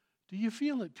 Do you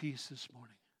feel at peace this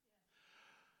morning?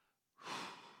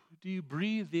 Do you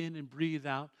breathe in and breathe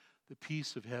out the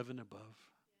peace of heaven above?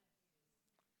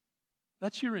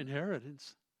 That's your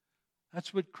inheritance.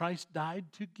 That's what Christ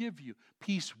died to give you.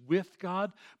 Peace with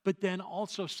God, but then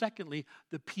also, secondly,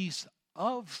 the peace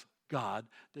of God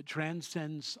that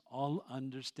transcends all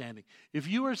understanding. If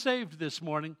you are saved this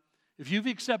morning, if you've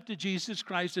accepted Jesus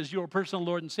Christ as your personal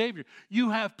Lord and Savior, you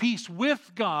have peace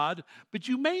with God, but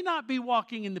you may not be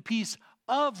walking in the peace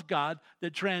of God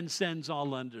that transcends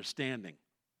all understanding.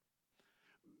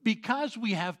 Because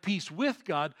we have peace with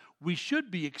God, we should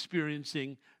be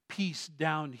experiencing peace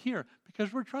down here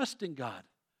because we're trusting God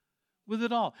with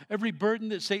it all. Every burden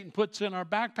that Satan puts in our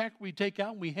backpack, we take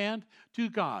out and we hand to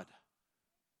God.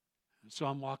 And so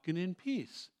I'm walking in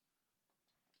peace.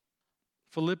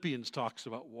 Philippians talks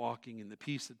about walking in the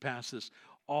peace that passes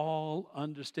all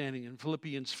understanding. In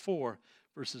Philippians 4,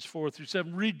 verses 4 through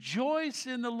 7, rejoice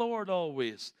in the Lord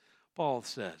always, Paul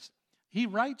says. He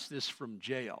writes this from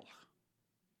jail.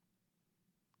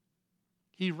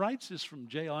 He writes this from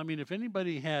jail. I mean, if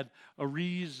anybody had a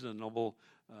reasonable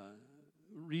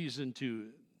reason to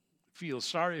feel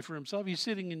sorry for himself, he's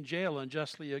sitting in jail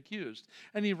unjustly accused.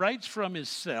 And he writes from his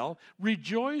cell,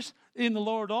 rejoice in the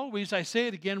Lord always. I say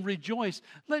it again, rejoice.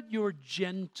 Let your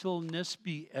gentleness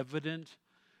be evident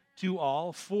to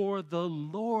all, for the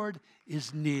Lord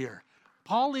is near.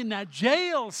 Paul in that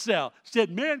jail cell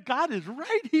said, man, God is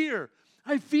right here.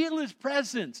 I feel his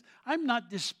presence. I'm not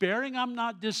despairing. I'm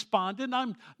not despondent.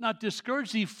 I'm not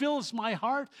discouraged. He fills my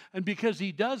heart. And because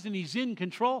he does and he's in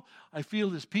control, I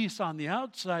feel his peace on the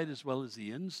outside as well as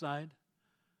the inside.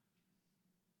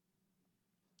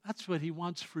 That's what he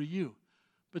wants for you.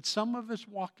 But some of us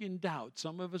walk in doubt.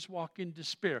 Some of us walk in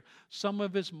despair. Some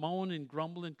of us moan and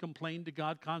grumble and complain to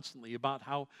God constantly about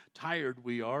how tired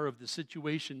we are of the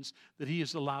situations that he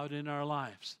has allowed in our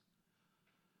lives.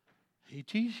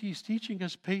 He's teaching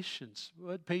us patience.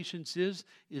 What patience is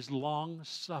long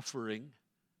suffering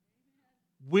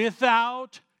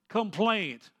without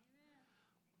complaint.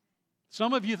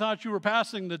 Some of you thought you were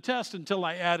passing the test until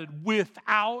I added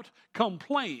without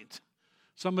complaint.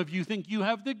 Some of you think you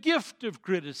have the gift of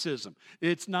criticism.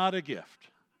 It's not a gift.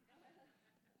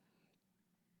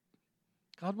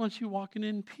 God wants you walking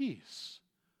in peace.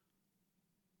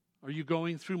 Are you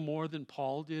going through more than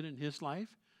Paul did in his life?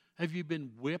 Have you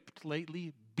been whipped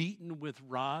lately, beaten with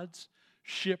rods,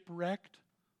 shipwrecked,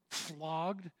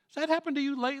 flogged? Has that happened to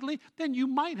you lately? Then you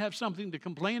might have something to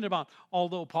complain about.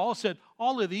 Although Paul said,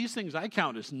 all of these things I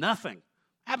count as nothing,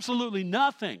 absolutely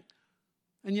nothing.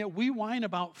 And yet we whine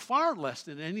about far less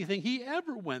than anything he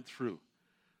ever went through.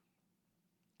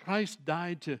 Christ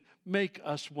died to make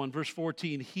us one. Verse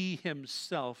 14, he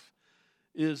himself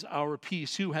is our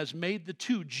peace, who has made the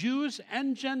two, Jews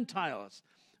and Gentiles,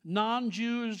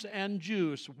 non-Jews and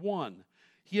Jews, one.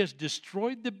 He has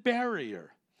destroyed the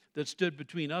barrier that stood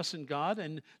between us and God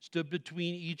and stood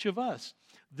between each of us.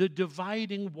 The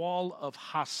dividing wall of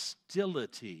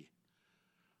hostility.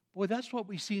 Boy, that's what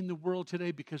we see in the world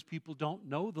today because people don't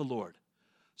know the Lord.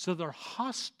 So they're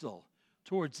hostile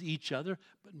towards each other,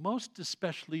 but most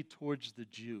especially towards the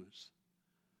Jews.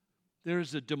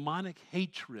 There's a demonic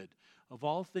hatred of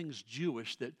all things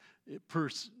Jewish that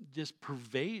just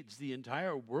pervades the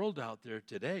entire world out there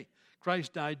today.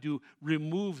 Christ died to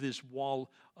remove this wall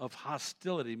of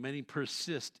hostility. Many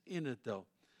persist in it, though.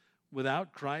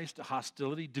 Without Christ,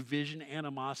 hostility, division,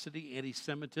 animosity,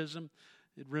 anti-Semitism,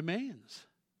 it remains.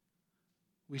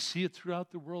 We see it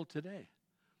throughout the world today.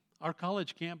 Our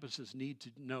college campuses need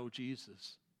to know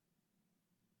Jesus.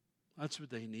 That's what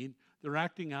they need. They're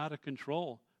acting out of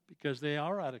control because they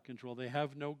are out of control. They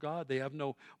have no God. They have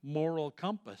no moral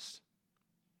compass.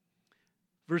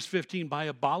 Verse 15, by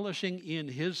abolishing in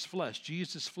his flesh,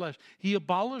 Jesus' flesh, he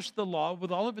abolished the law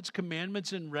with all of its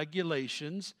commandments and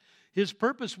regulations. His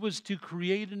purpose was to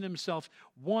create in himself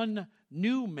one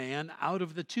new man out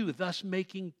of the two, thus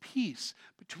making peace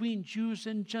between Jews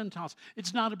and Gentiles.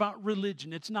 It's not about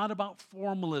religion. It's not about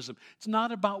formalism. It's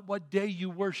not about what day you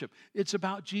worship. It's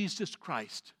about Jesus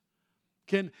Christ.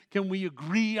 Can we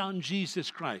agree on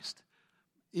Jesus Christ?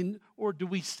 Or do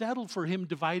we settle for him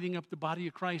dividing up the body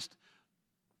of Christ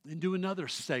into another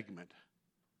segment?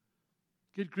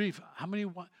 Good grief, how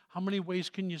many ways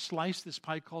can you slice this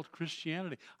pie called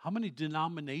Christianity? How many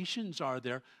denominations are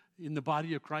there in the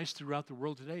body of Christ throughout the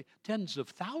world today? Tens of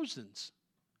thousands.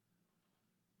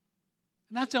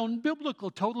 And that's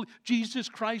unbiblical, totally. Jesus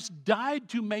Christ died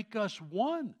to make us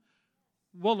one.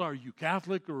 Well, are you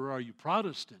Catholic or are you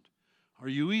Protestant? Are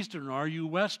you Eastern or are you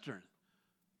Western?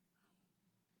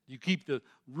 You keep the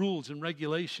rules and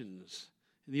regulations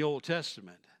in the Old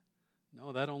Testament.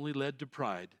 No, that only led to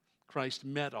pride. Christ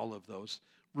met all of those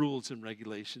rules and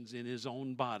regulations in his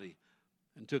own body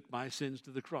and took my sins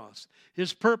to the cross.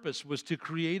 His purpose was to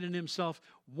create in himself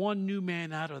one new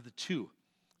man out of the two,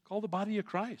 called the body of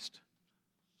Christ.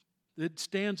 that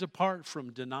stands apart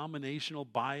from denominational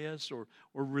bias or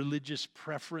religious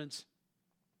preference.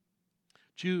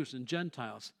 Jews and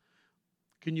Gentiles.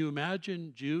 Can you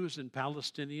imagine Jews and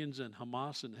Palestinians and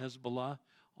Hamas and Hezbollah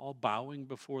all bowing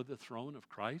before the throne of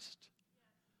Christ?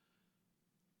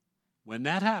 When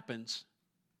that happens,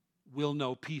 we'll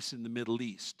know peace in the Middle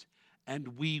East.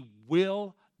 And we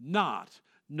will not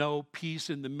know peace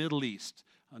in the Middle East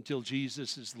until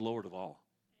Jesus is the Lord of all.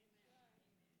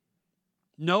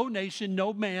 No nation,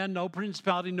 no man, no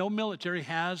principality, no military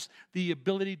has the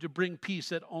ability to bring peace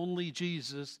that only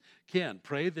Jesus can.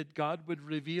 Pray that God would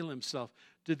reveal himself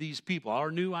to these people.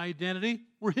 Our new identity,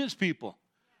 we're his people.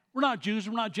 We're not Jews,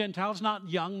 we're not Gentiles, not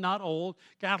young, not old,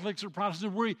 Catholics or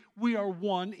Protestants. We are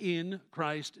one in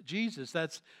Christ Jesus.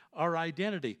 That's our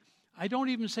identity. I don't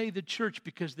even say the church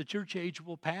because the church age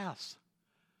will pass.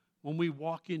 When we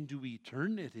walk into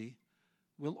eternity,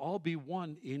 we'll all be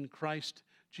one in Christ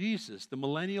Jesus. The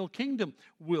millennial kingdom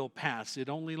will pass. It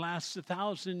only lasts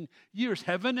 1,000 years.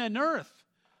 Heaven and earth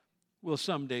will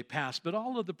someday pass. But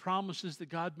all of the promises that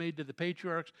God made to the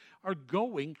patriarchs are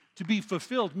going to be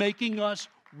fulfilled, making us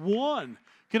one.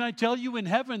 Can I tell you, in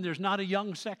heaven, there's not a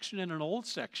young section and an old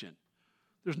section.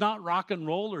 There's not rock and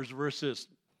rollers versus,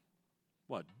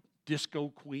 disco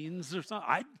queens. There's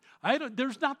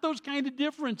not those kind of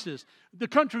differences. The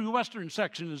country western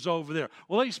section is over there.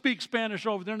 Well, they speak Spanish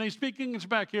over there, and they speak English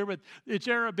back here, but it's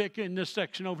Arabic in this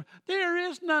section over. There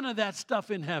is none of that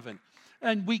stuff in heaven.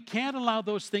 And we can't allow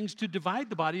those things to divide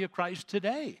the body of Christ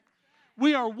today.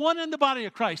 We are one in the body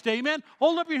of Christ. Amen?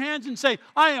 Hold up your hands and say,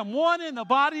 I am one in the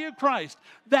body of Christ.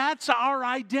 That's our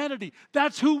identity.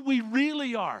 That's who we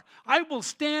really are. I will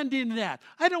stand in that.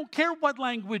 I don't care what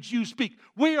language you speak.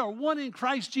 We are one in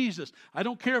Christ Jesus. I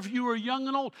don't care if you are young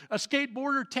and old, a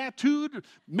skateboarder, tattooed,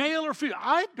 male or female.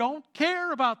 I don't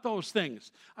care about those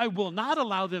things. I will not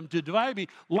allow them to divide me,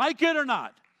 like it or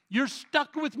not. You're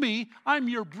stuck with me. I'm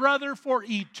your brother for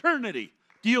eternity.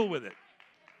 Deal with it.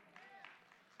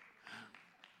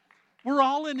 We're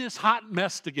all in this hot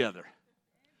mess together.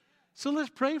 So let's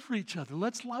pray for each other.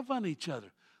 Let's love on each other.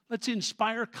 Let's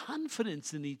inspire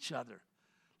confidence in each other.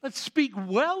 Let's speak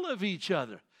well of each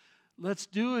other. Let's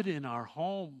do it in our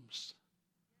homes.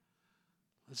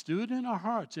 Let's do it in our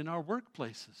hearts, in our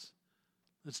workplaces.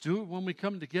 Let's do it when we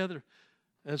come together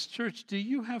as church. Do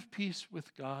you have peace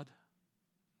with God?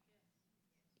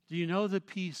 Do you know the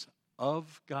peace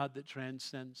of God that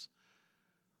transcends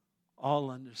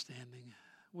all understanding?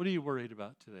 What are you worried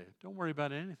about today? Don't worry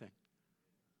about anything.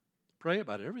 Pray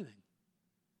about everything.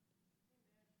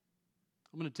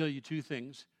 I'm going to tell you two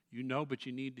things you know, but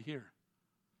you need to hear.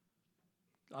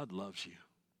 God loves you.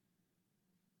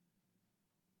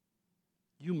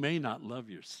 You may not love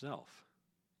yourself.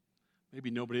 Maybe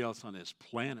nobody else on this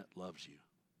planet loves you.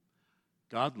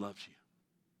 God loves you.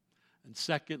 And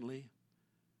secondly,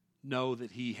 know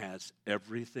that he has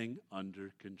everything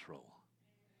under control.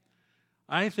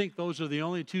 I think those are the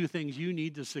only two things you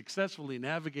need to successfully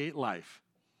navigate life.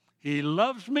 He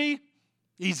loves me.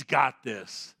 He's got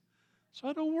this. So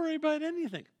I don't worry about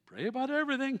anything. Pray about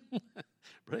everything.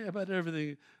 Pray about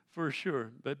everything for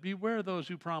sure. But beware those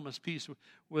who promise peace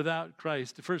without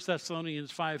Christ. 1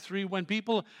 Thessalonians 5:3, when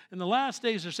people in the last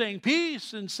days are saying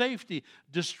peace and safety,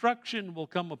 destruction will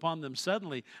come upon them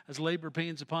suddenly as labor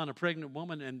pains upon a pregnant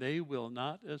woman, and they will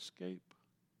not escape.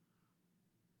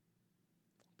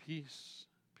 Peace,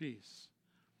 peace.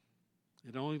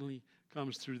 It only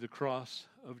comes through the cross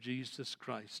of Jesus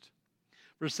Christ.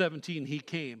 Verse 17, he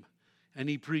came and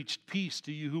he preached peace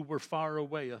to you who were far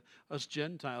away, us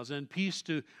Gentiles, and peace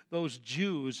to those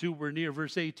Jews who were near.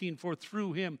 Verse 18, for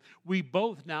through him we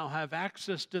both now have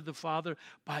access to the Father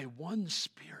by one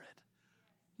Spirit.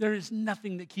 There is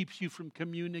nothing that keeps you from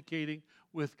communicating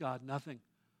with God, nothing.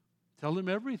 Tell him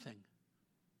everything.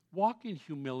 Walk in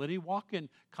humility. Walk in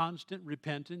constant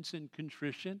repentance and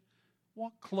contrition.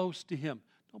 Walk close to him.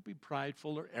 Don't be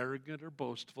prideful or arrogant or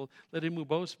boastful. Let him who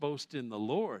boasts boast in the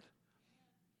Lord.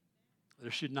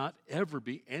 There should not ever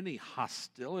be any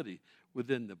hostility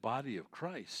within the body of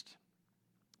Christ.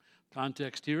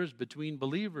 Context here is between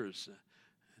believers.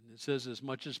 And it says, as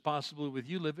much as possible with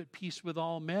you, live at peace with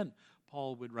all men.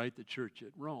 Paul would write the church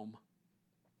at Rome.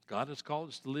 God has called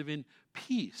us to live in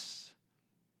peace.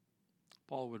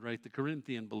 Paul would write the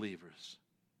Corinthian believers.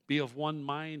 Be of one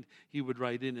mind, he would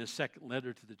write in his second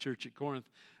letter to the church at Corinth.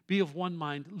 Be of one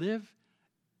mind, live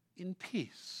in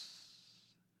peace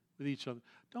with each other.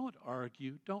 Don't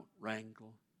argue, don't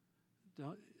wrangle.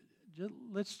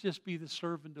 Let's just be the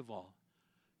servant of all.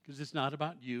 Because it's not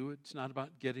about you, it's not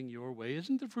about getting your way.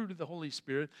 Isn't the fruit of the Holy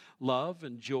Spirit love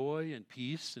and joy and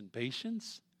peace and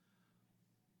patience?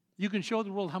 You can show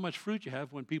the world how much fruit you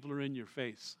have when people are in your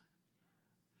face,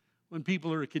 when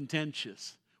people are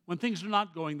contentious, when things are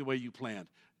not going the way you planned.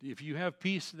 If you have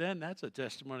peace, then that's a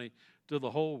testimony to the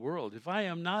whole world. If I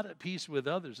am not at peace with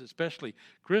others, especially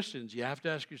Christians, you have to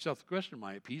ask yourself the question, am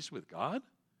I at peace with God?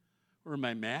 Or am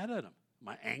I mad at him? Am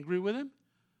I angry with him?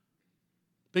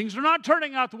 Things are not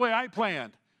turning out the way I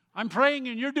planned. I'm praying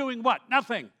and you're doing what?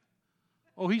 Nothing.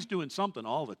 Oh, he's doing something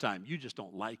all the time. You just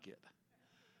don't like it.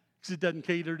 Because it doesn't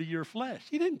cater to your flesh.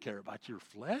 He didn't care about your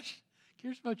flesh. He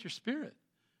cares about your spirit.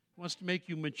 He wants to make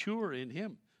you mature in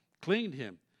him. Cling to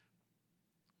him.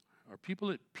 Are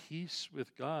people at peace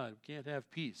with God? We can't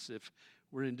have peace if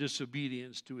we're in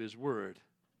disobedience to his word.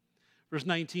 Verse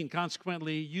 19,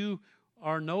 consequently, you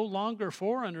are no longer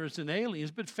foreigners and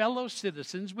aliens, but fellow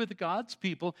citizens with God's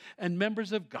people and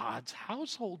members of God's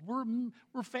household.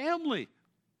 We're family.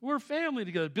 We're family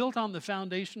together, built on the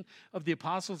foundation of the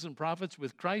apostles and prophets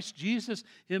with Christ Jesus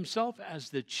himself as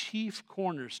the chief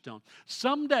cornerstone.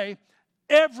 Someday,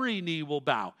 every knee will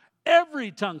bow.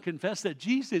 Every tongue confess that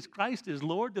Jesus Christ is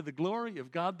Lord to the glory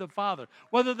of God the Father.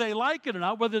 Whether they like it or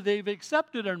not, whether they've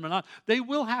accepted it or not, they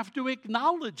will have to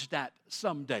acknowledge that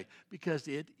someday because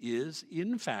it is,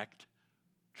 in fact,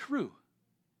 true.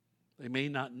 They may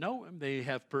not know him. They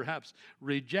have perhaps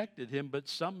rejected him, but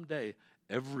someday,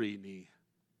 every knee.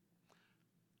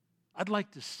 I'd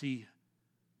like to see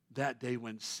that day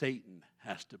when Satan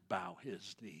has to bow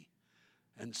his knee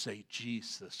and say,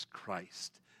 Jesus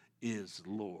Christ is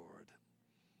Lord.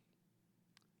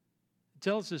 It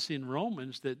tells us in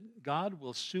Romans that God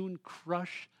will soon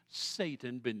crush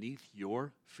Satan beneath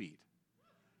your feet.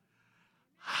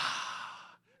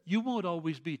 You won't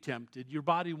always be tempted. Your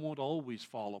body won't always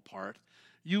fall apart.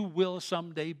 You will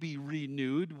someday be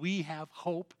renewed. We have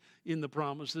hope in the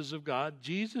promises of God.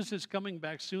 Jesus is coming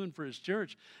back soon for his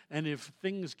church. And if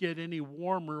things get any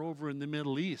warmer over in the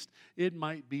Middle East, it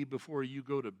might be before you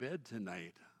go to bed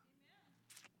tonight.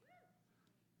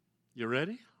 You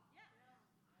ready?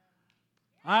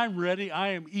 I'm ready. I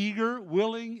am eager,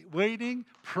 willing, waiting,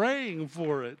 praying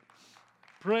for it.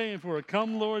 Praying for it.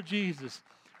 Come, Lord Jesus.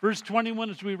 Verse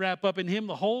 21, as we wrap up, in him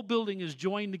the whole building is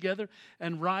joined together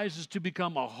and rises to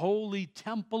become a holy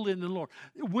temple in the Lord.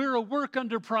 We're a work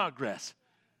under progress.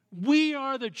 We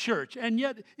are the church, and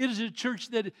yet it is a church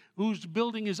whose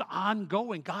building is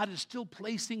ongoing. God is still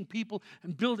placing people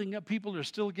and building up. People are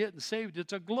still getting saved.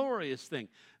 It's a glorious thing.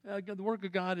 The work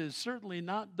of God is certainly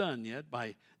not done yet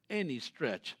by any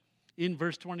stretch. In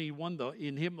verse 21, though,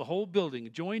 in him the whole building,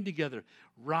 joined together,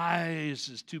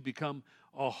 rises to become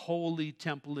a holy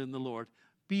temple in the Lord.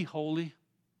 Be holy.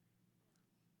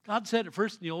 God said it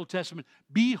first in the Old Testament,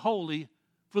 be holy,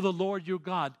 for the Lord your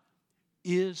God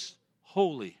is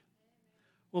holy.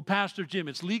 Well, Pastor Jim,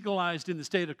 it's legalized in the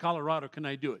state of Colorado. Can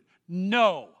I do it?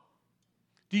 No.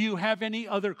 Do you have any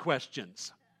other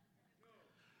questions?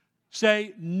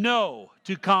 Say no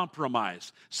to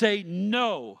compromise. Say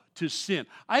no to sin.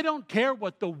 I don't care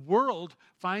what the world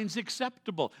finds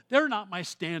acceptable. They're not my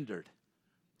standard.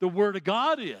 The Word of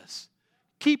God is.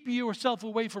 Keep yourself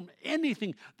away from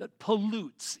anything that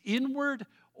pollutes, inward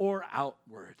or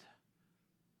outward.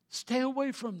 Stay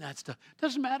away from that stuff.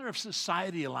 Doesn't matter if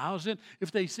society allows it.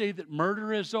 If they say that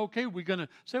murder is okay, we're going to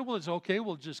say, well, it's okay.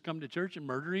 We'll just come to church and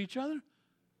murder each other?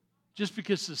 Just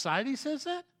because society says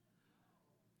that?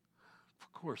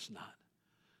 Of course not.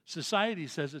 Society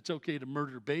says it's okay to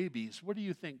murder babies. What do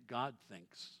you think God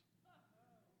thinks?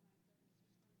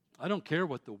 I don't care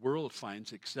what the world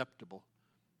finds acceptable.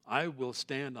 I will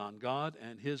stand on God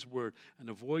and his word and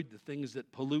avoid the things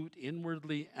that pollute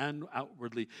inwardly and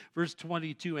outwardly. Verse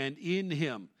 22, and in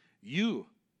him, you,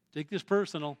 take this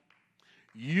personal,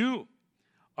 you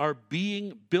are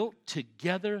being built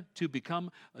together to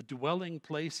become a dwelling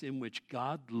place in which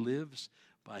God lives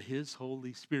by his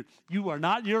Holy Spirit. You are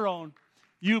not your own.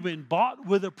 You've been bought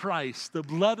with a price, the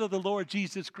blood of the Lord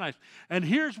Jesus Christ. And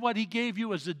here's what he gave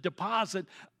you as a deposit,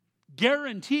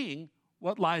 guaranteeing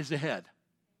what lies ahead.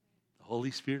 The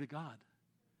Holy Spirit of God.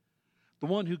 The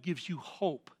one who gives you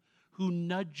hope, who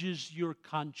nudges your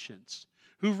conscience,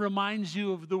 who reminds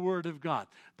you of the Word of God.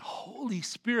 The Holy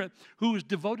Spirit who is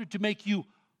devoted to make you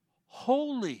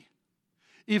holy.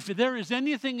 If there is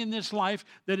anything in this life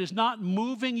that is not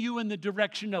moving you in the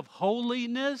direction of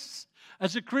holiness,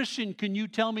 as a Christian, can you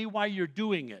tell me why you're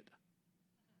doing it?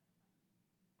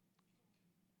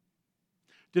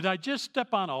 Did I just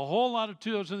step on a whole lot of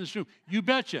toes in this room? You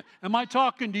betcha. Am I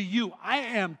talking to you? I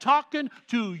am talking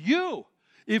to you.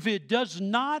 If it does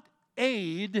not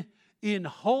aid in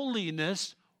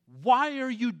holiness, why are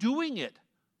you doing it?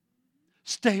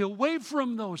 Stay away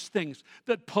from those things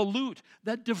that pollute,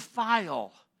 that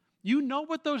defile. You know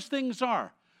what those things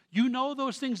are. You know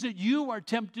those things that you are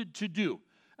tempted to do,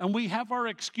 and we have our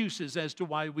excuses as to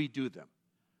why we do them.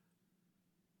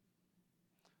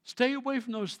 Stay away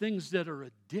from those things that are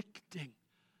addicting,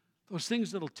 those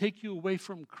things that will take you away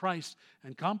from Christ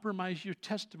and compromise your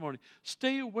testimony.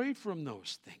 Stay away from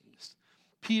those things.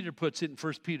 Peter puts it in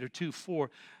 1 Peter 2:4,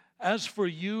 as for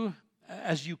you,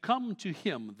 as you come to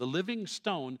him, the living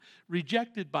stone,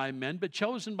 rejected by men, but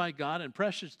chosen by God and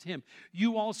precious to him,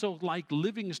 you also, like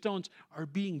living stones, are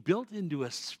being built into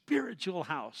a spiritual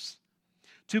house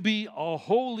to be a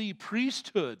holy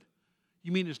priesthood.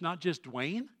 You mean it's not just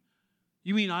Dwayne?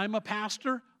 You mean I'm a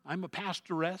pastor? I'm a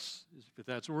pastoress, if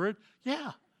that's a word?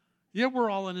 Yeah. Yeah, we're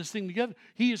all in this thing together.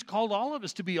 He has called all of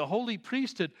us to be a holy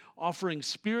priesthood, offering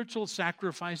spiritual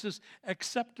sacrifices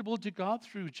acceptable to God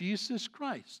through Jesus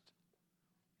Christ.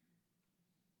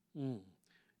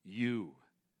 You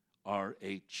are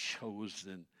a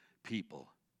chosen people.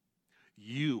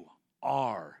 You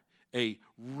are a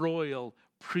royal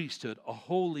priesthood, a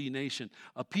holy nation,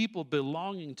 a people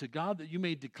belonging to God, that you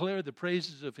may declare the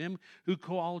praises of him who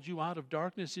called you out of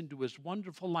darkness into his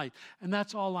wonderful light. And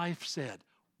that's all I've said.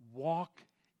 Walk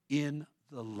in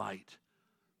the light.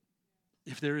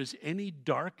 If there is any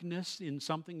darkness in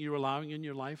something you're allowing in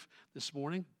your life this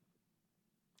morning,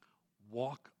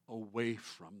 walk away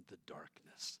from the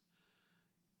darkness.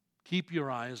 Keep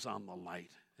your eyes on the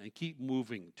light and keep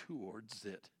moving towards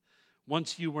it.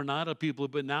 Once you were not a people,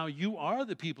 but now you are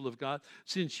the people of God,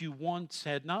 since you once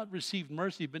had not received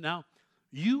mercy, but now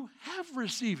you have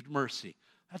received mercy.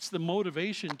 That's the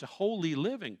motivation to holy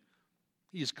living.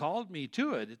 He's called me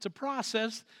to it. It's a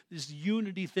process, this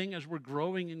unity thing as we're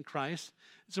growing in Christ.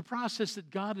 It's a process that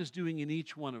God is doing in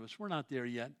each one of us. We're not there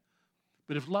yet.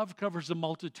 But if love covers a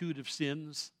multitude of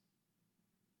sins,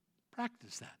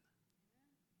 practice that.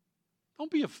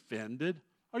 Don't be offended.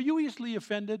 Are you easily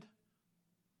offended?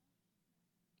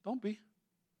 Don't be.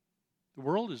 The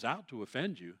world is out to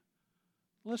offend you.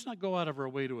 Let's not go out of our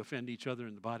way to offend each other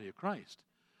in the body of Christ.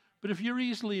 But if you're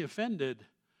easily offended,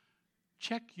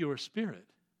 check your spirit.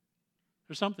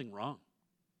 There's something wrong.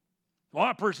 Well,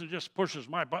 that person just pushes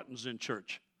my buttons in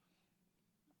church.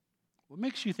 What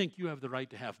makes you think you have the right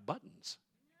to have buttons?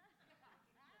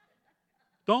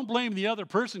 Don't blame the other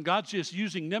person. God's just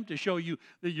using them to show you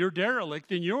that you're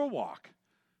derelict in your walk.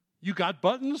 You got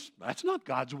buttons? That's not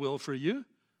God's will for you.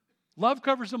 Love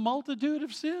covers a multitude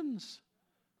of sins.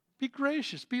 Be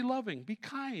gracious, be loving, be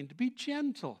kind, be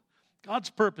gentle. God's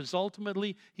purpose,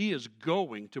 ultimately, he is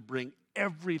going to bring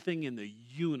everything in the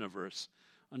universe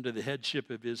under the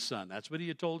headship of his Son. That's what he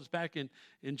had told us back in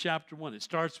chapter 1. It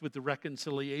starts with the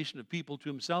reconciliation of people to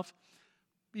himself.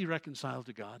 Be reconciled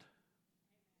to God.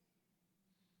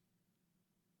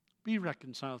 Be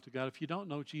reconciled to God. If you don't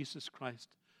know Jesus Christ,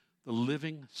 the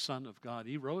living Son of God,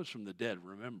 he rose from the dead,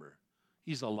 remember.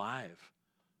 He's alive.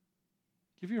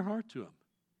 Give your heart to him.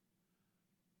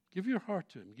 Give your heart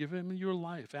to him. Give him your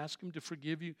life. Ask him to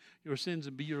forgive you your sins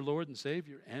and be your Lord and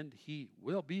Savior, and he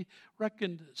will. Be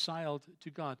reconciled to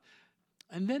God.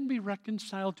 And then be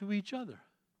reconciled to each other.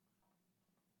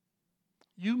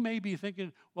 You may be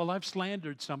thinking, well, I've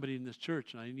slandered somebody in this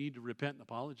church and I need to repent and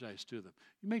apologize to them.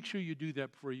 You make sure you do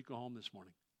that before you go home this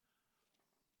morning.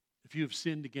 If you have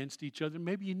sinned against each other,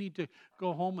 maybe you need to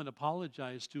go home and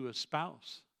apologize to a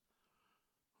spouse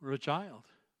or a child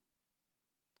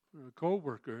or a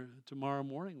coworker tomorrow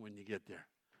morning when you get there.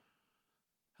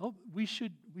 We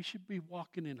should be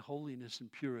walking in holiness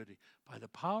and purity by the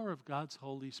power of God's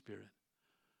Holy Spirit.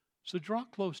 So draw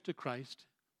close to Christ.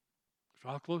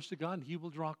 Draw close to God, and he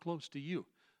will draw close to you,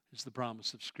 is the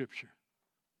promise of Scripture.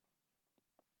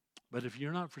 But if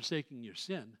you're not forsaking your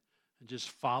sin and just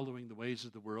following the ways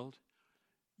of the world,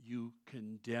 you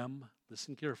condemn,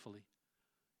 listen carefully,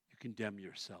 you condemn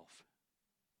yourself.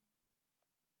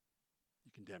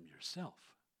 You condemn yourself.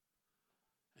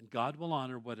 And God will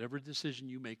honor whatever decision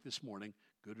you make this morning,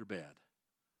 good or bad.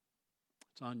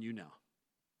 It's on you now.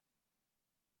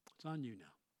 It's on you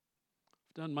now.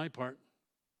 I've done my part.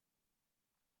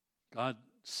 God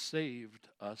saved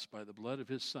us by the blood of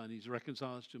his Son. He's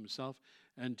reconciled us to himself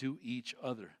and to each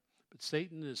other. But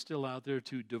Satan is still out there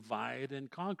to divide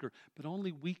and conquer. But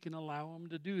only we can allow him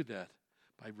to do that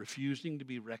by refusing to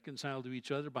be reconciled to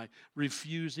each other, by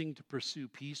refusing to pursue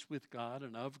peace with God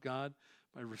and of God,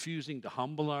 by refusing to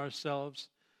humble ourselves,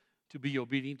 to be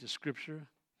obedient to Scripture.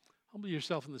 Humble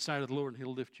yourself in the sight of the Lord and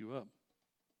he'll lift you up.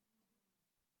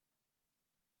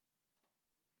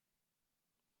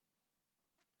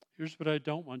 Here's what I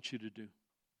don't want you to do.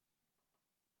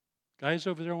 Guys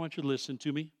over there, I want you to listen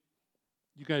to me.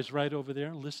 You guys right over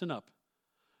there, listen up.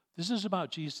 This is about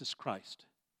Jesus Christ.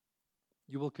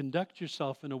 You will conduct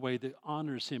yourself in a way that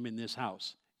honors him in this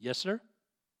house. Yes, sir?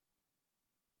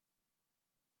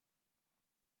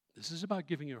 This is about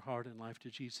giving your heart and life to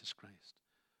Jesus Christ,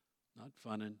 not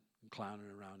funning and clowning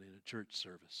around in a church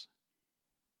service.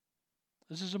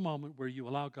 This is a moment where you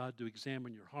allow God to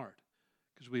examine your heart,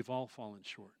 because we've all fallen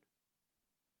short.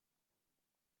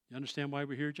 You understand why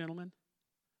we're here, gentlemen?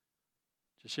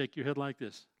 Just shake your head like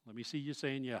this. Let me see you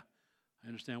saying, yeah, I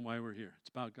understand why we're here. It's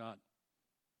about God.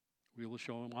 We will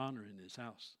show him honor in his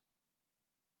house.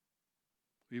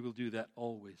 We will do that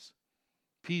always.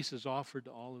 Peace is offered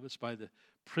to all of us by the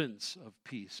Prince of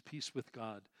Peace. Peace with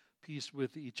God, peace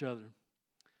with each other.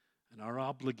 And our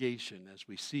obligation as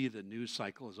we see the news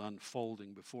cycle is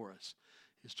unfolding before us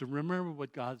is to remember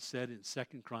what God said in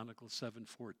 2 Chronicles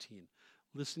 7:14.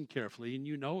 Listen carefully, and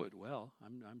you know it well.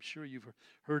 I'm sure you've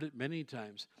heard it many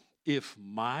times. If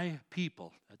my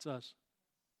people, that's us,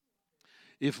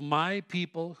 if my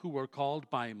people who are called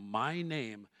by my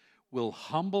name will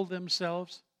humble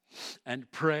themselves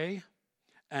and pray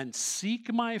and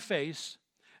seek my face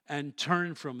and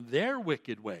turn from their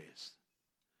wicked ways,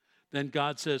 then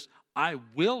God says, I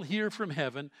will hear from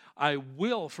heaven. I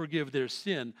will forgive their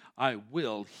sin. I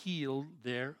will heal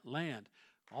their land.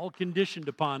 All conditioned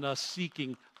upon us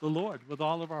seeking the Lord with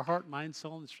all of our heart, mind,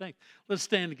 soul, and strength. Let's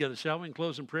stand together, shall we, and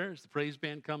close in prayer as the praise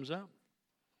band comes up.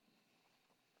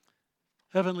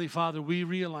 Heavenly Father, we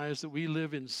realize that we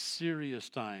live in serious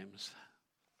times.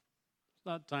 It's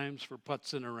not times for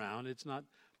putzing around. It's not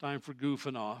time for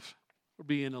goofing off or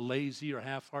being a lazy or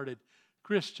half-hearted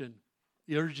Christian.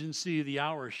 The urgency of the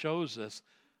hour shows us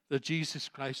that Jesus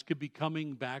Christ could be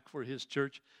coming back for his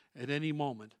church at any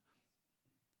moment.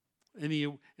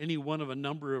 Any one of a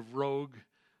number of rogue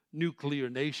nuclear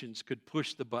nations could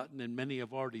push the button, and many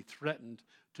have already threatened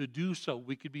to do so.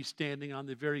 We could be standing on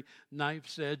the very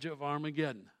knife's edge of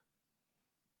Armageddon.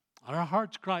 Our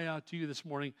hearts cry out to you this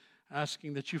morning,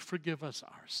 asking that you forgive us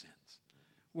our sins.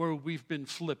 Where we've been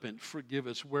flippant, forgive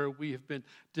us. Where we have been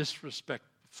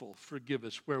disrespectful, forgive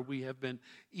us. Where we have been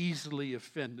easily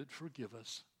offended, forgive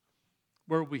us.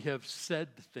 Where we have said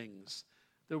things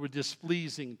that were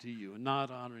displeasing to you and not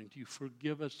honoring to you,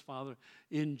 forgive us, Father,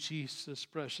 in Jesus'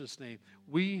 precious name.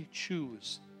 We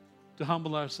choose to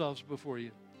humble ourselves before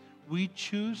you. We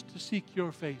choose to seek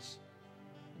your face.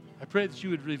 I pray that you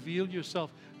would reveal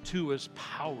yourself to us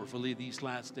powerfully these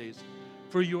last days.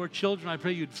 For your children, I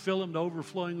pray you'd fill them to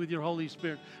overflowing with your Holy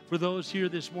Spirit. For those here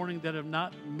this morning that have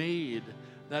not made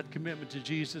that commitment to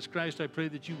Jesus Christ, I pray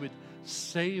that you would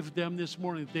save them this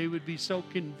morning. They would be so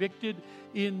convicted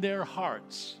in their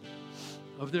hearts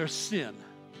of their sin,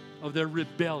 of their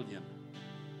rebellion,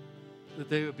 that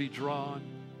they would be drawn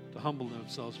to humble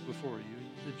themselves before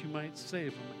you, that you might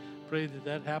save them. I pray that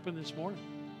that happen this morning.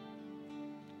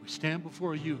 We stand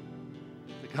before you,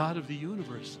 the God of the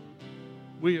universe.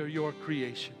 We are your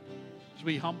creation. As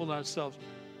we humble ourselves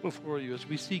before you, as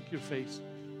we seek your face,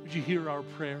 would you hear our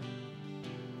prayer?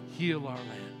 Heal our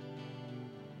land.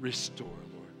 Restore,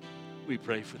 Lord. We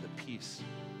pray for the peace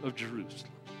of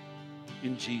Jerusalem.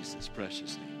 In Jesus'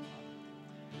 precious name,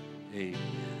 Father.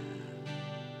 Amen.